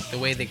 Oh yeah. The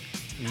way they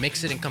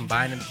mix it and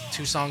combine them,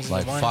 2 songs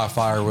Like into one.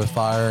 fire with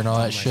fire and all Oh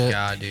that my shit.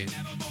 god, dude.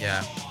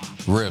 Yeah.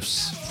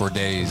 Riffs for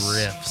days.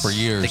 Riffs. For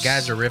years. The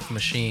guy's a riff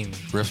machine.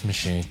 riff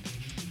machine.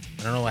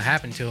 I don't know what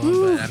happened to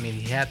him, but I mean,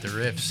 he had the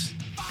riffs.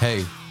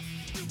 Hey,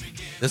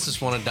 This is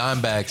one of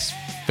Dimebag's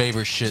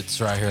favorite shits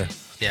right here.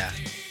 Yeah.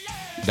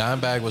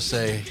 Dimebag would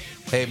say,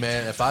 hey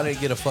man, if I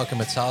didn't get a fucking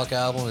Metallica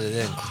album that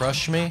didn't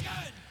crush me,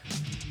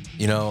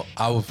 you know,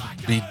 I would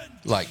be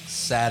like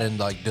sad and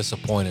like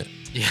disappointed.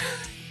 Yeah.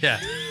 Yeah.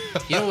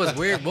 You know what's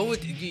weird? What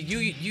would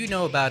you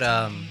know about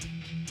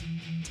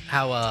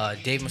how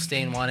Dave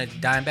Mustaine wanted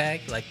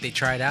Dimebag? Like they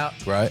tried out,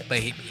 Right. But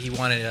he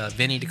wanted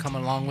Vinny to come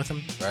along with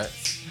him. Right.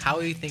 How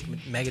do you think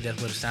Megadeth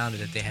would have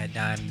sounded if they had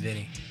Dime and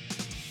Vinny?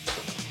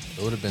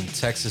 It would have been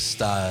Texas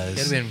Styles.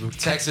 It would have been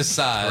Texas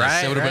Styles.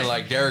 Right, It would have been right.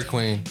 like Dairy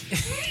Queen.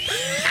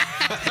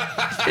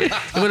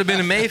 It would have been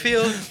a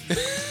Mayfield.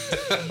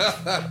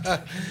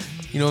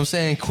 You know what I'm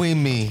saying?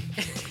 Queen me.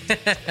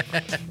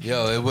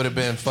 Yo, it would have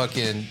been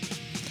fucking.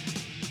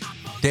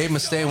 Dave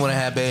Mustaine wouldn't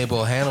have been able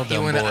to handle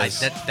them wouldn't- boys.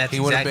 that's He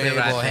wouldn't have exactly been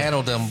what I able to think.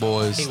 handle them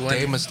boys. He wouldn't.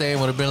 Dave Mustaine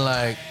would have been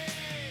like,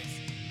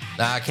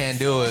 nah, I can't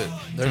do it.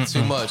 They're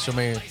too much. I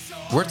mean,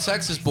 we're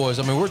Texas boys.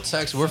 I mean, we're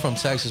Texas. We're from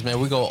Texas,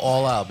 man. We go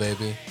all out,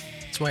 baby.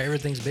 That's why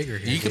everything's bigger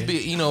here. You could be,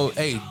 you know,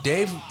 hey,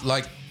 Dave,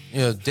 like, you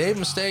know, Dave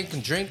Mustaine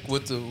can drink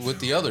with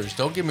the others.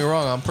 Don't get me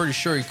wrong. I'm pretty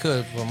sure he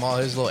could from all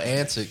his little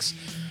antics.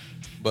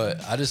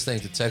 But I just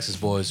think the Texas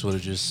boys would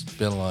have just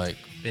been like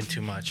been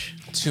too much.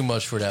 too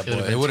much for that It would've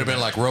boy. been It would have too been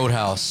much. like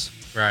Roadhouse.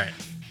 Right.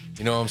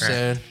 You know what I'm Right.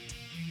 saying?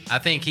 I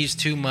think he's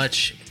too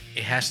much.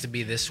 It has to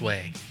be this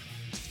way.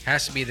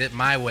 Has to be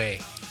my way.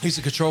 He's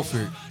a control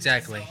freak.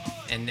 Exactly.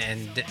 And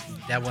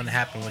that wouldn't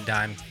happen with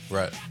Dime.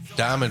 Right.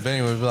 Diamond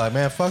Benny would be like,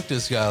 man, fuck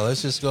this guy.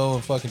 Let's just go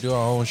and fucking do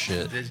our own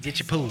shit. Just get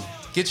your pool.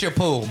 Get your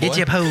pool, boy. Get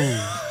your pool.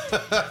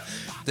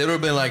 They would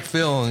have been like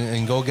Phil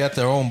and go get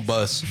their own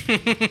bus.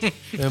 They'd be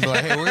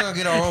like, hey, we're going to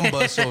get our own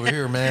bus over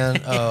here, man.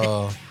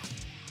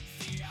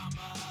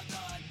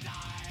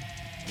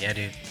 Yeah,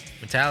 dude.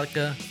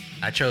 Metallica.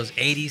 I chose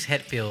 80s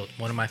Hetfield,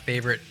 one of my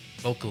favorite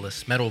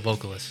vocalists, metal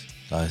vocalists.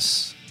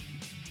 Nice.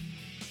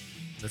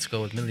 Let's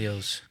go with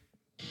Milio's.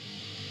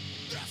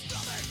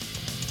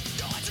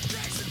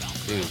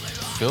 Dude,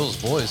 Phil's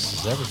voice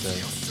is everything.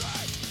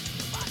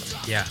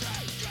 Yeah.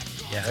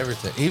 Yeah.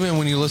 Everything. Even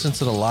when you listen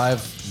to the live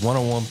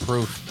 101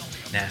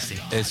 proof, Nasty.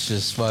 it's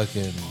just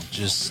fucking,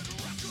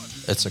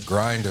 it's a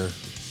grinder.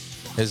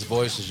 His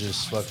voice is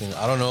just fucking,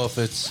 I don't know if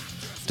it's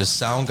the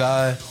sound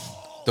guy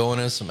throwing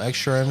in some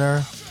extra in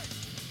there,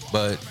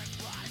 but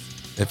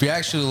if you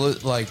actually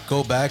like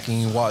go back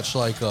and you watch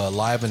like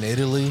Live in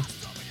Italy,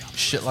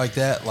 shit like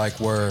that, like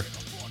where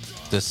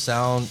the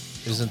sound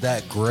isn't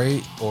that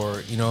great,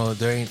 or you know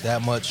there ain't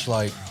that much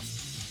like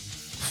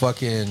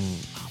fucking,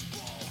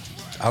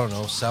 I don't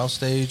know,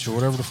 soundstage or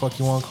whatever the fuck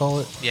you want to call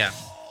it. Yeah.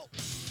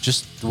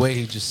 Just the way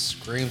he just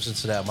screams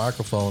into that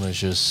microphone is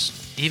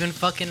just, Even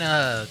fucking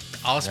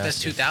Ozfest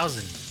Nasty.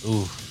 2000.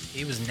 ooh,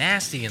 He was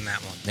nasty in that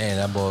one. man,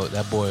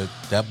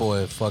 that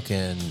boy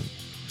fucking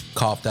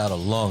coughed out a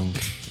lung.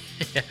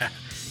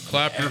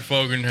 Clap your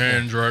fucking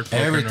hands right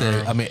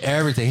Everything. I mean,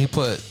 everything. He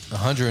put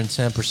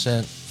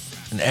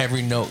 110% in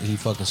every note he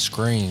fucking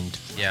screamed.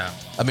 Yeah.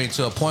 I mean,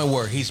 to a point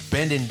where he's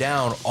bending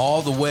down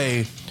all the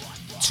way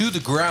to the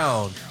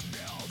ground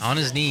On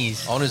his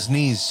knees. on his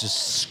knees,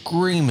 just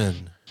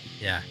screaming.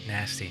 Yeah,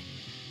 nasty.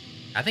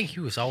 I think he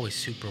was always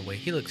super wasted.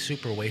 He looked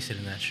super wasted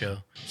in that show.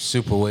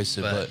 Super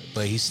wasted, But-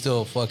 but he's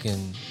still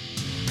fucking.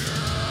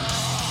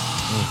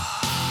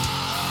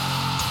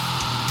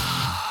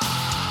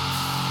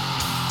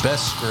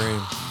 Best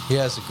scream. He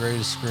has the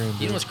greatest scream. You know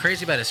dude. what's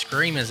crazy about a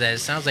scream is that it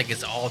sounds like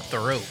it's all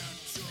throat.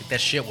 Like that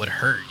shit would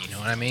hurt, you know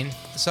what I mean?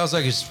 It sounds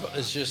like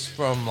it's just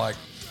from like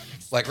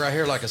right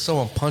here, like if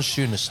someone punched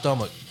you in the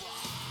stomach.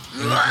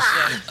 And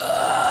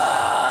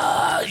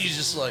you're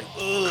just like,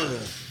 ugh.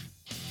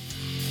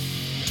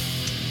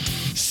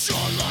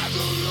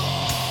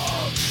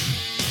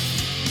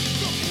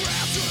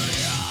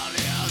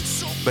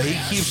 But he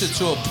keeps it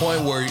to a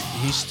point where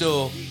he's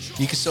still,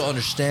 you can still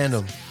understand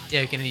him.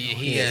 Yeah,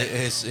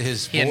 His he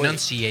voice,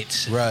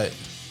 enunciates. right?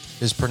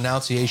 His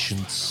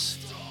pronunciations.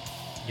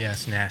 Yeah,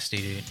 it's nasty,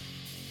 dude.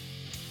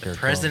 Here it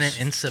President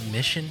comes. in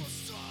submission?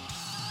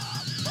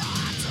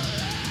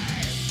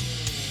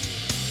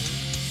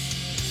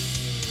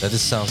 That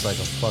just sounds like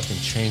a fucking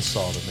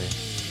chainsaw to me.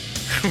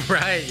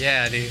 Right,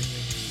 yeah, dude. It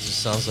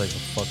just sounds like a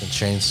fucking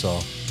chainsaw.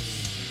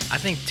 I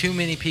think too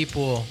many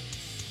people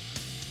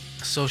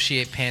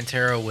associate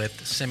Pantera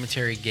with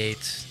Cemetery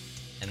Gates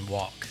and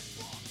Walk.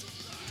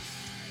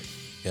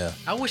 Yeah,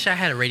 I wish I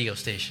had a radio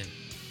station.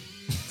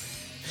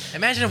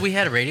 Imagine if we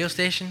had a radio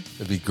station.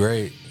 it'd be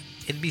great.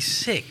 It'd be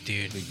sick,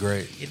 dude. It'd be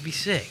great. It'd be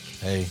sick.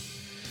 Hey,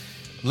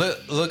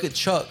 look at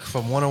Chuck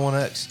from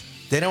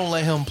 101X. They don't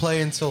let him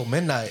play until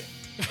midnight.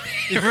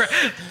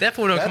 That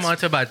fool don't come That's- on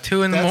until about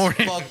 2 in the That's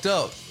morning. fucked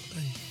up.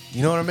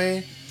 You know what I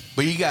mean?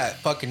 But you got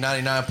fucking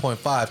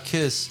 99.5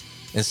 Kiss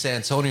in San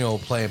Antonio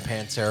playing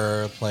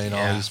Pantera, playing all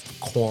Yeah. these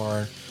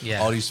Korn,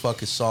 Yeah. all these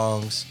fucking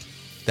songs.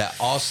 That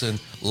Austin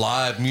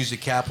live music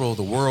capital of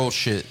the world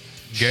shit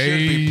should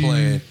be Gay.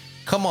 playing.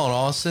 Come on,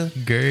 Austin.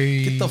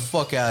 Gay. Get the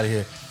fuck out of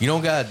here. You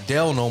don't got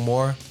Dell no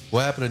more.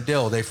 What happened to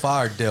Dell? They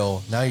fired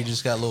Dell. Now you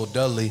just got little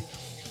Dudley.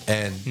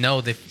 And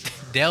No,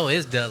 Dale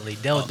is Dudley.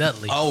 Dale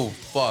Dudley. Oh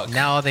fuck!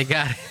 Now all they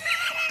got.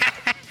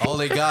 All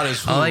they got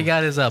is who? All they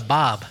got is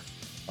Bob.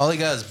 All they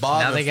got is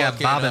Bob. Now and they got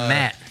fucking, Bob and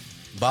Matt.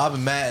 Bob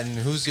and Matt, and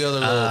who's the other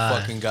little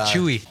fucking guy?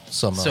 Chewy.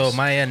 Something So else.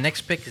 my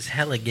next pick is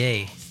hella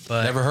gay,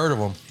 but Never heard of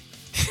him.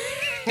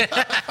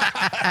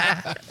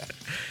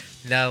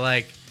 now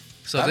like,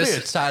 so That'd be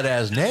this a tight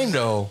ass name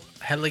though.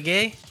 hella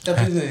gay.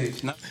 Double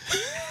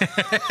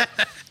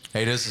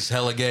Hey, this is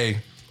hella gay.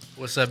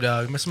 What's up,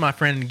 dog? This is my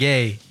friend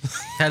Gay.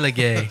 Hella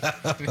gay.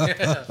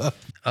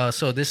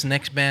 So this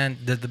next band,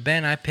 the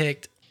band I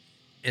picked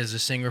is a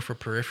singer for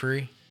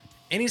Periphery.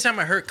 Anytime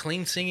I heard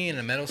clean singing in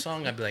a metal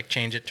song, I'd be like,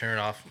 change it, turn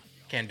it off.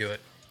 Can't do it.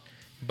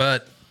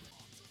 But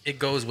it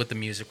goes with the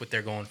music, what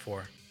they're going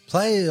for.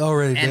 Play it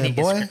already, And damn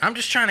boy. I'm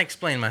just trying to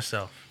explain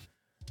myself.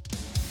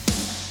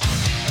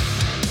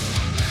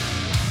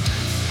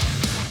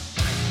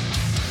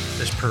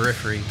 There's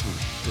Periphery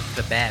with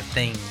the bad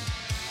thing.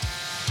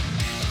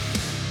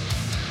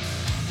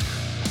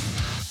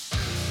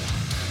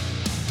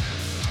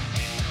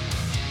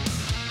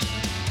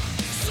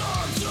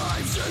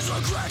 Sometimes there's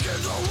a crack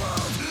in the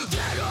world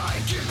that I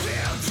can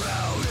peer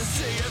through to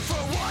see it for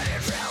what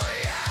it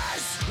really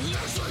is.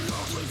 There's an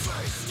ugly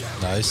face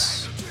staring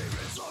Nice. at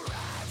demons are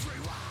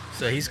everywhere.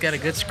 So he's got a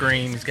good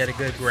scream, he's got a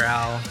good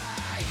growl.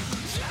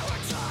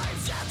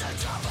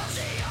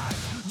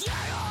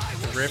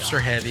 The riffs are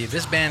heavy.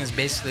 This band is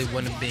basically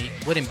wouldn't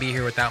be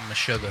here without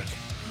Meshuggah.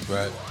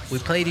 Right. We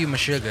played you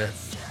Meshuggah.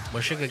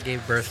 Meshuggah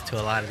gave birth to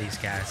a lot of these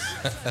guys,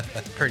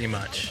 pretty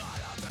much.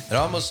 It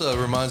almost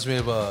reminds me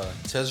of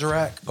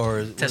Tesseract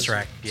or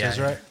Tesseract, yeah,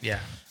 Tesseract. yeah.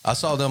 I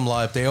saw them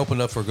live. They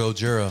opened up for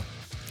Gojira.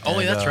 Oh,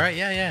 And, that's right,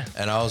 yeah.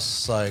 And I was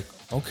just like,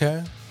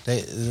 okay,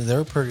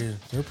 they're pretty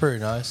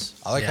nice.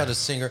 I like Yeah. how the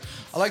singer.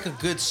 I like a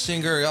good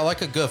singer. I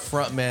like a good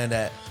front man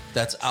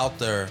that's out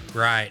there.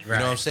 Right. You know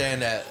what I'm saying?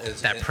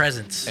 That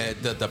presence. And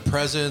the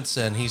presence,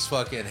 and he's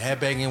fucking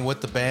headbanging with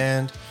the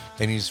band,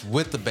 and he's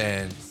with the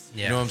band.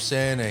 Yeah. You know what I'm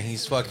saying? And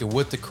he's fucking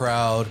with the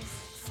crowd,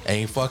 and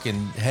he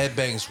fucking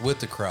headbangs with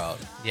the crowd.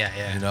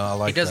 Yeah. You know, I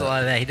like He does that. a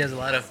lot of that. He does a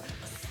lot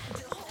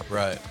of.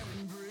 Right.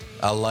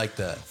 I like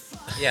that.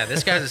 Yeah,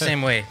 this guy's the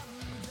same way.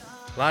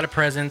 A lot of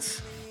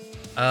presence.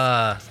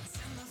 I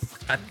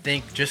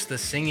think just the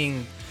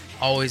singing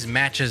always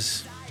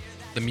matches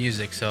the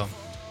music. So,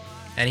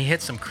 and he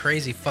hits some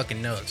crazy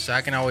fucking notes. So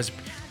I can always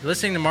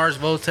listening to Mars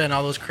Volta and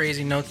all those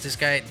crazy notes this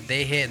guy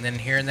they hit, and then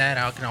hearing that,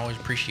 I can always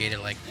appreciate it.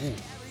 Like, ooh,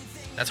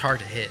 that's hard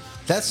to hit.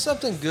 That's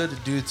something good to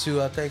do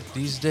too, I think,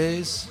 these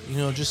days. You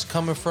know, just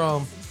coming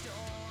from,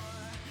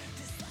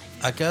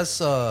 I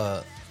guess,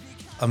 I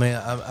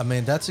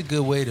mean, that's a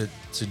good way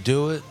to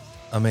do it.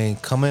 I mean,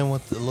 come in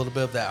with a little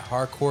bit of that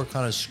hardcore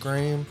kind of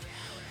scream,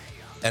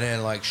 and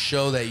then like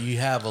show that you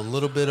have a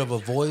little bit of a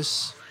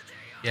voice,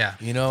 Yeah.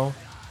 you know,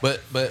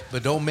 but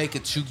don't make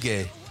it too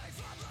gay.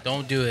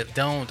 Don't do it.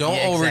 Don't Don't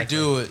yeah,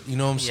 overdo it. You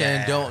know what I'm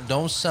saying? Yeah.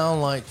 Don't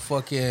sound like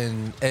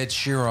fucking Ed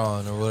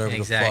Sheeran or whatever the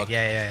Exactly. fuck.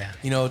 Yeah.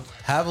 You know,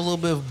 have a little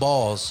bit of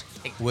balls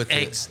with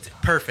Eggs. it.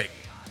 Perfect.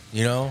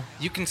 You know,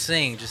 You can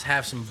sing. Just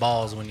have some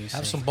balls when you sing.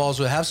 have some balls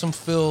with, have some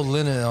Phil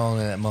Lynott on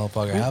that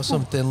motherfucker. Have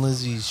some Thin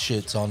Lizzy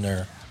shits on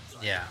there.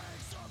 Yeah.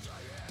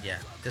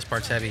 This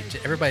part's heavy.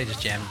 Everybody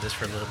just jammed this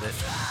for a little bit.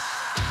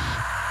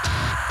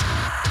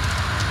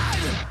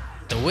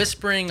 The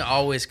whispering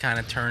always kind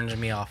of turns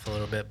me off a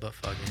little bit, but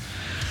fuck it.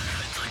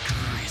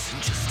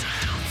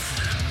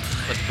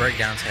 But the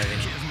breakdown's heavy.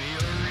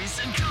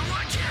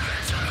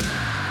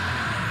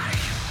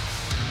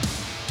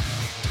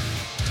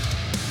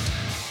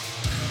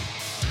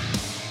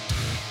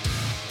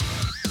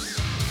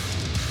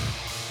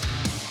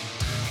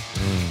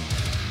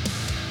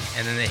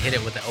 And then they hit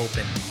it with the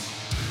open.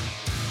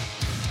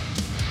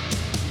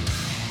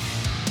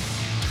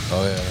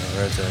 Oh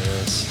yeah, right there it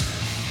is.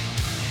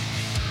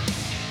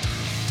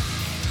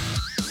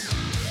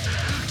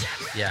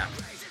 Yeah.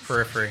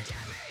 Periphery.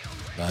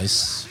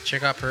 Nice.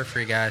 Check out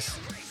Periphery, guys.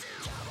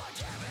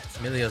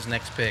 Emilio's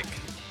next pick.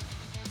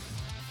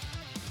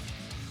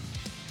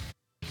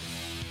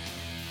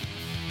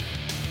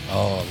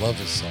 Oh, I love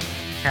this song.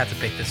 I had to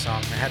pick this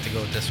song. I had to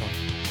go with this one.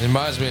 It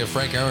reminds me of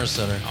Frank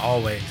Aaronson.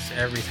 Always.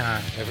 Every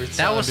time. Every That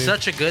time, was dude.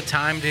 such a good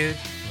time, dude.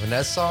 When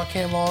that song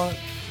came on,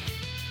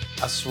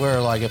 I swear,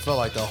 like, it felt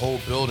like the whole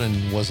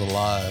building was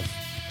alive.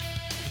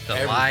 The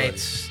Everybody.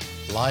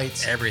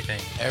 lights, Everything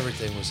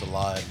everything. was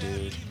alive,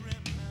 dude.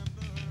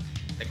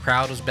 The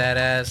crowd was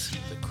badass.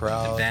 The The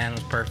crowd. band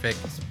was perfect.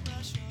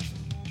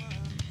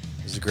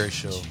 It was a great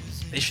show,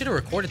 They should have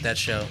recorded that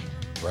show.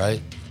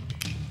 right?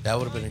 That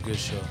would have been a good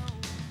show.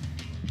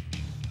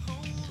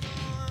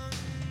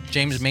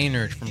 James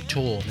Maynard from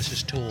Tool. This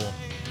is Tool.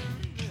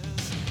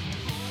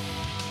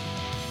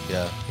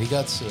 Yeah, he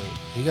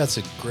got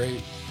a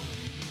great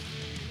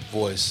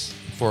voice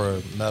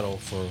for metal,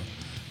 for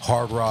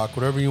hard rock,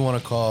 whatever you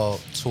want to call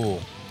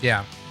Tool.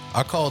 Yeah.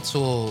 I call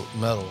Tool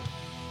metal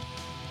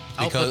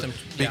I'll because put them.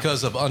 Yeah.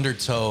 because of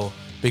Undertow.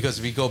 Because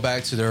if you go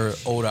back to their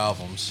old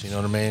albums, you know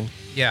what I mean.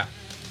 Yeah.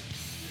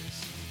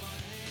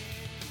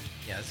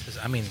 Yeah. This is.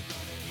 I mean.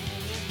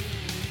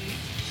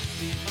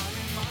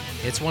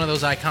 It's one of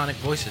those iconic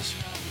voices.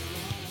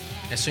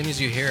 As soon as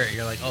you hear it,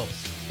 you're like, oh,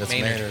 That's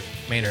Maynard.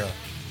 Maynard.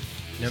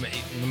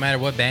 No matter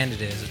what band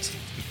it is,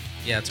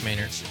 it's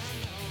Maynard.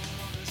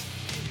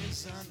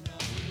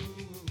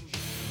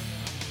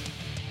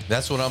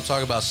 That's what I'm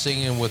talking about,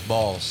 singing with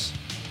balls.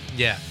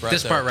 Yeah, Right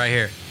this there. part right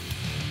here.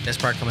 This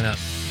part coming up.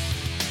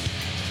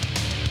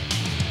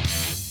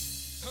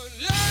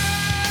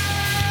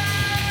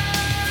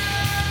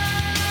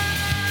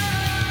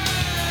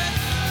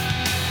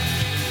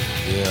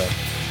 Yeah.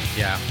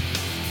 Yeah.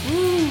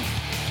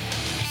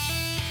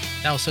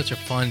 That was such a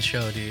fun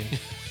show, dude.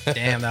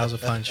 Damn, that was a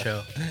fun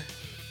show.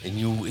 And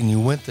you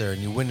went there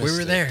and you witnessed We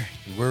were it. there.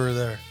 We were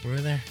there. We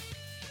were there.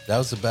 That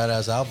was a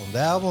badass album. The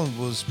album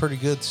was pretty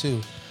good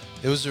too.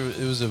 It was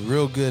a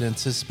real good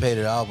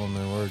anticipated album,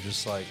 and we're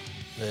just like,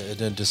 it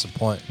didn't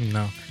disappoint.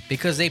 No,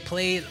 because they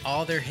played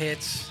all their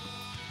hits.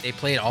 They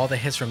played all the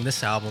hits from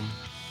this album,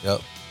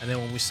 Yep. and then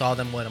when we saw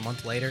them, a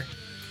month later,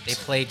 they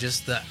played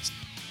just the.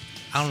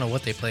 I don't know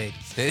what they played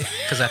They,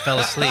 because I fell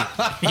asleep.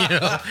 You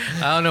know,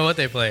 I don't know what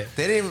they played.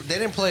 they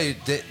didn't play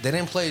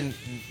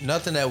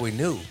nothing that we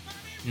knew.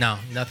 No,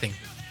 nothing.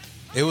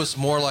 It was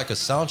more like a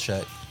sound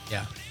check.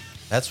 Yeah.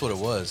 That's what it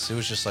was. It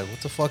was just like,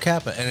 what the fuck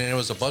happened? And then it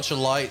was a bunch of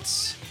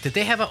lights. Did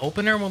they have an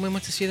opener when we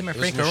went to see them at It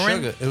was Frank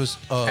Owen? Meshuggah. It was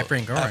At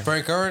Frank Owen. At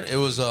Frank Owen. It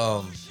was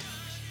a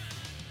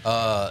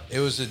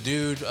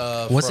dude.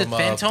 Was from,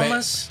 it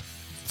Fantomas?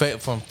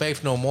 from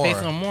Faith No More.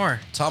 Faith No More.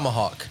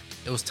 Tomahawk.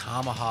 It was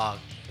Tomahawk.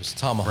 It was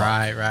Tomahawk.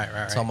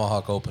 Right.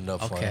 Tomahawk opened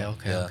up for Okay, him.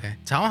 okay, Yeah. okay.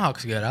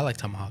 Tomahawk's good. I like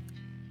Tomahawk.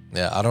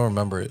 Yeah, I don't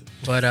remember it.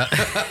 But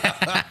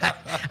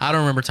I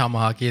don't remember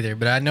Tomahawk either.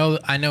 But I know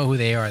who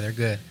they are. They're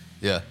good.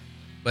 Yeah.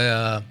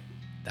 But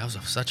that was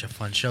such a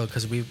fun show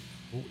because the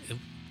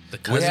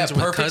We had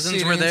perfect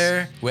cousins were seatings.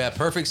 there. We had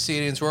perfect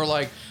seatings. We're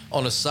like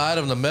on the side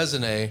of the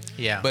mezzanine.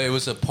 Yeah. But it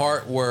was a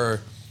part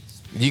where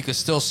you could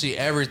still see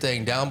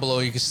everything down below.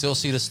 You could still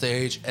see the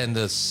stage, and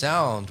the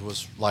sound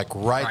was like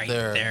right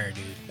there.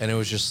 dude. And it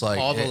was just like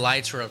All the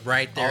lights were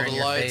right there all in the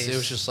your lights. face. It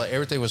was just like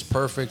everything was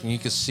perfect, and you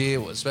could see it,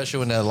 especially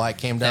when that light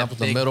came down from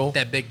the middle.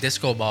 That big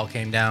disco ball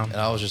came down.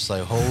 And I was just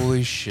like,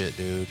 holy shit,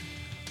 dude.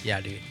 Yeah,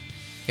 dude.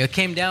 It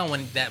came down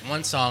when that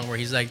one song where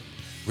he's like,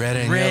 Red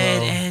and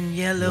red yellow. and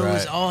yellow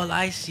is Right. all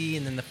I see,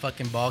 and then the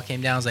fucking ball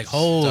came down. I was like,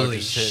 holy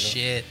just hit him.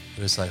 shit!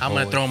 It was like, I'm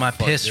gonna holy throw my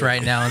fuck, piss dude.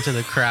 right now into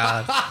the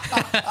crowd.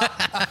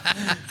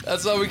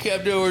 That's all we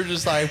kept doing. We're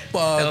just like,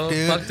 fuck, Yo,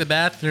 dude. fuck the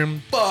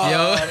bathroom.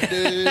 Fuck,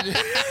 dude.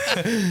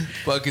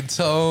 Fucking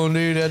Tone,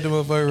 dude. That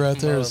motherfucker right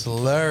there is Dude,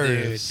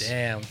 hilarious.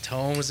 damn.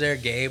 Tone was there.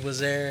 Gabe was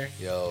there.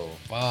 Yo,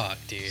 Fuck,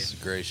 dude. it's a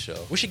great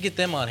show. We should get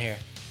them on here.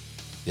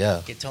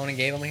 Yeah. Get Tone and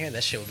Gabe on here.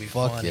 That shit would be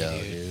Fuck funny, yeah,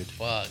 dude. dude.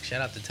 Fuck.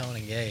 Shout out to Tone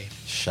and Gabe.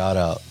 Shout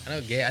out. I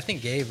know Gabe. I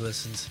think Gabe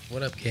listens.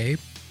 What up, Gabe?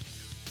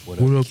 What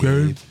up,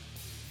 Gabe?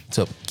 What's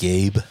up,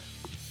 Gabe?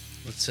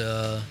 Let's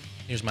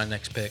here's my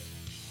next pick.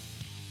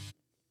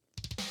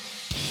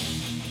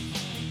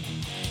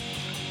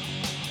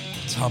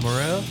 Tom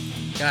Morello?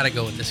 Gotta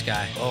go with this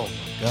guy. Oh,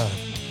 my God.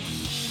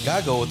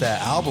 Gotta go with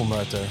that album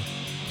right there.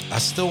 I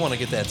still want to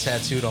get that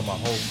tattooed on my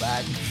whole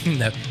back.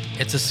 No,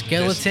 it's a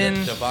skeleton.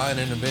 This Divine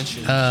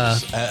Intervention. Uh,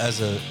 just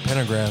as a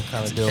pentagram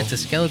kind of deal. It's a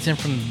skeleton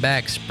from the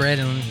back,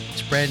 spreading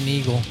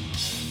eagle.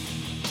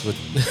 With,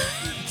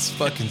 it's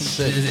fucking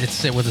sick.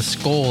 It's with a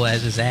skull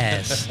as his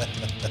ass.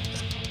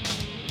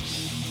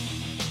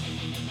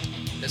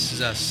 This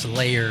is a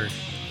Slayer.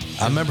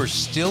 I remember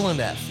stealing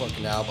that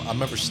fucking album. I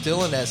remember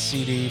stealing that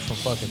CD from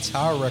fucking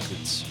Tower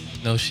Records.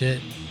 No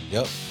shit.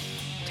 Yep.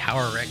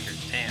 Tower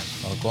Records. Damn.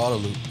 On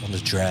Guadalupe on the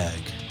drag.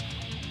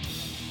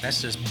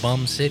 That's just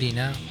Bum City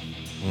now.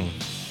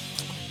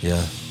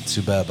 Yeah.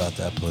 Too bad about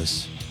that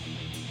place.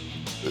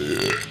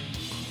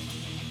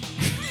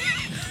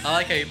 I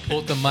like how you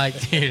pulled the mic.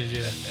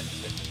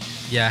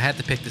 Yeah, I had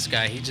to pick this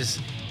guy.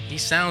 He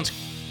sounds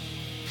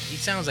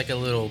like a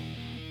little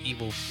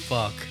evil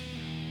fuck.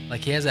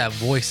 Like he has that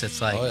voice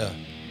that's like, Oh yeah.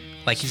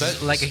 like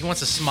he's like he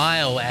wants to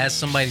smile as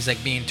somebody's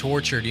like being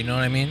tortured. You know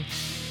what I mean?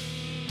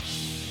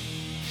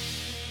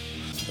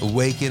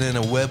 Awaken in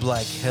a web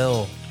like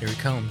hell. Here he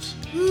comes.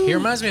 He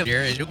reminds me of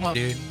Jared,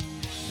 dude.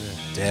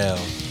 Damn.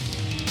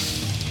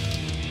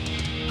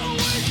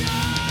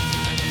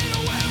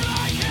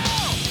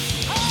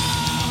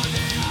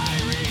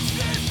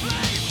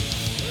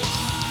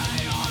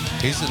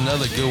 He's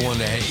another good one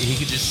that he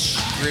could just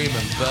scream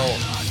and belt.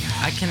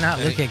 I cannot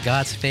look at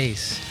God's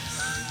face.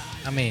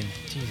 I mean,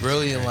 Jesus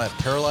Brilliant Christ.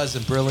 light, paralyzed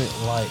and brilliant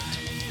light.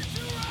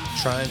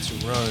 Trying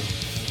to run.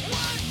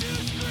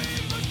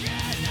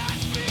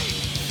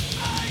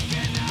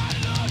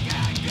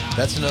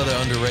 That's another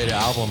underrated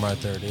album right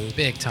there, dude.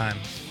 Big time.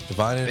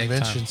 Divine Big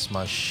Intervention's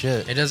my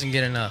shit. It doesn't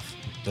get enough.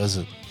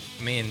 Doesn't.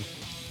 I mean,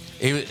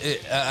 And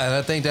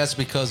I think that's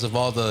because of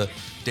all the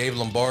Dave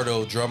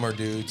Lombardo drummer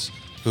dudes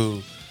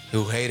who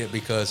hate it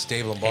because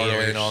Dave Lombardo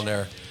Haters. ain't on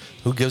there.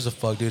 Who gives a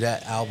fuck, dude?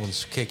 That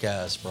album's kick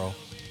ass, bro.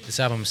 this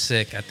album's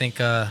sick. I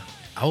think I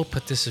would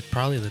put this as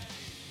probably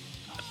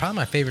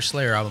my favorite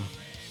Slayer album.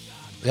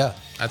 Yeah.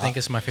 I think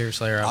it's my favorite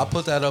Slayer I'll album.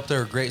 put that up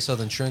there with Great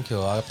Southern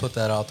Trendkill. I'll put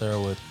that out there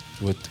with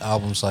with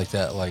albums like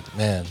that. Like,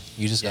 man,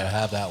 you just gotta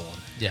have that one.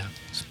 Yeah,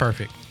 it's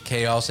perfect.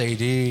 Chaos AD,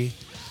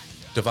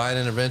 Divine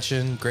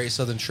Intervention, Great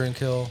Southern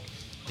Trendkill.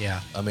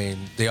 Yeah. I mean,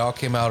 they all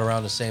came out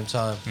around the same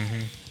time.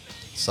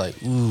 It's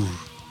like, ooh.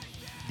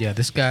 Yeah,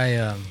 this guy,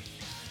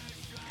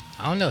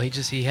 I don't know.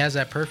 He has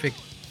that perfect,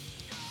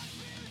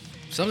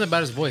 something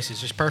about his voice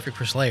is just perfect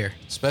for Slayer.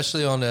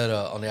 Especially on that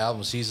on the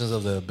album Seasons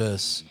of the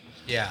Abyss,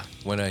 Yeah.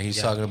 when he's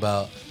talking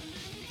about,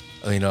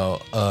 you're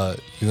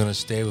gonna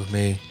stay with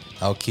me.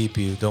 I'll keep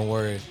you. Don't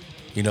worry.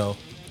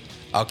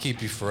 I'll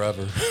keep you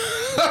forever.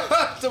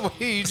 The way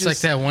he It's like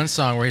that one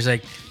song where he's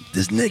like,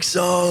 this next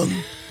song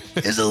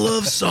is a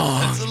love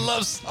song. It's a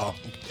love song.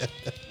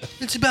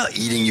 It's about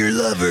eating your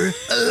lover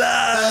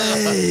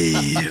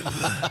alive.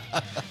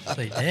 It's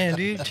like, damn,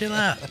 dude, chill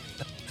out.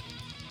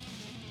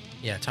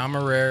 Yeah, Tom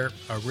Araya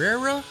or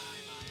Araya?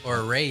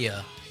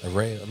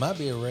 Araya. It might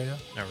be Araya.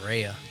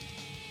 Araya.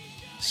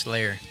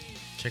 Slayer.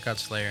 Check out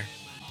Slayer.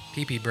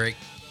 Pee-pee break.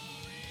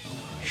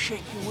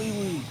 Shake your wee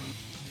wee.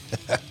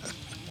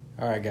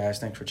 All right, guys,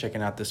 thanks for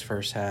checking out this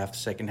first half. The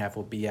second half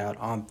will be out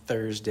on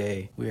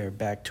Thursday. We are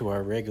back to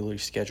our regularly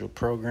scheduled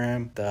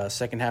program. The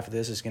second half of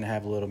this is going to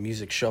have a little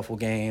music shuffle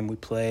game we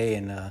play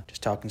and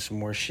just talking some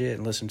more shit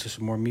and listen to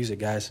some more music,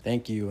 guys.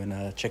 Thank you,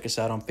 and check us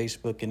out on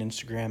Facebook and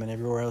Instagram and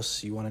everywhere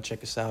else you want to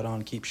check us out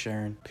on. Keep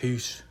sharing.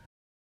 Peace.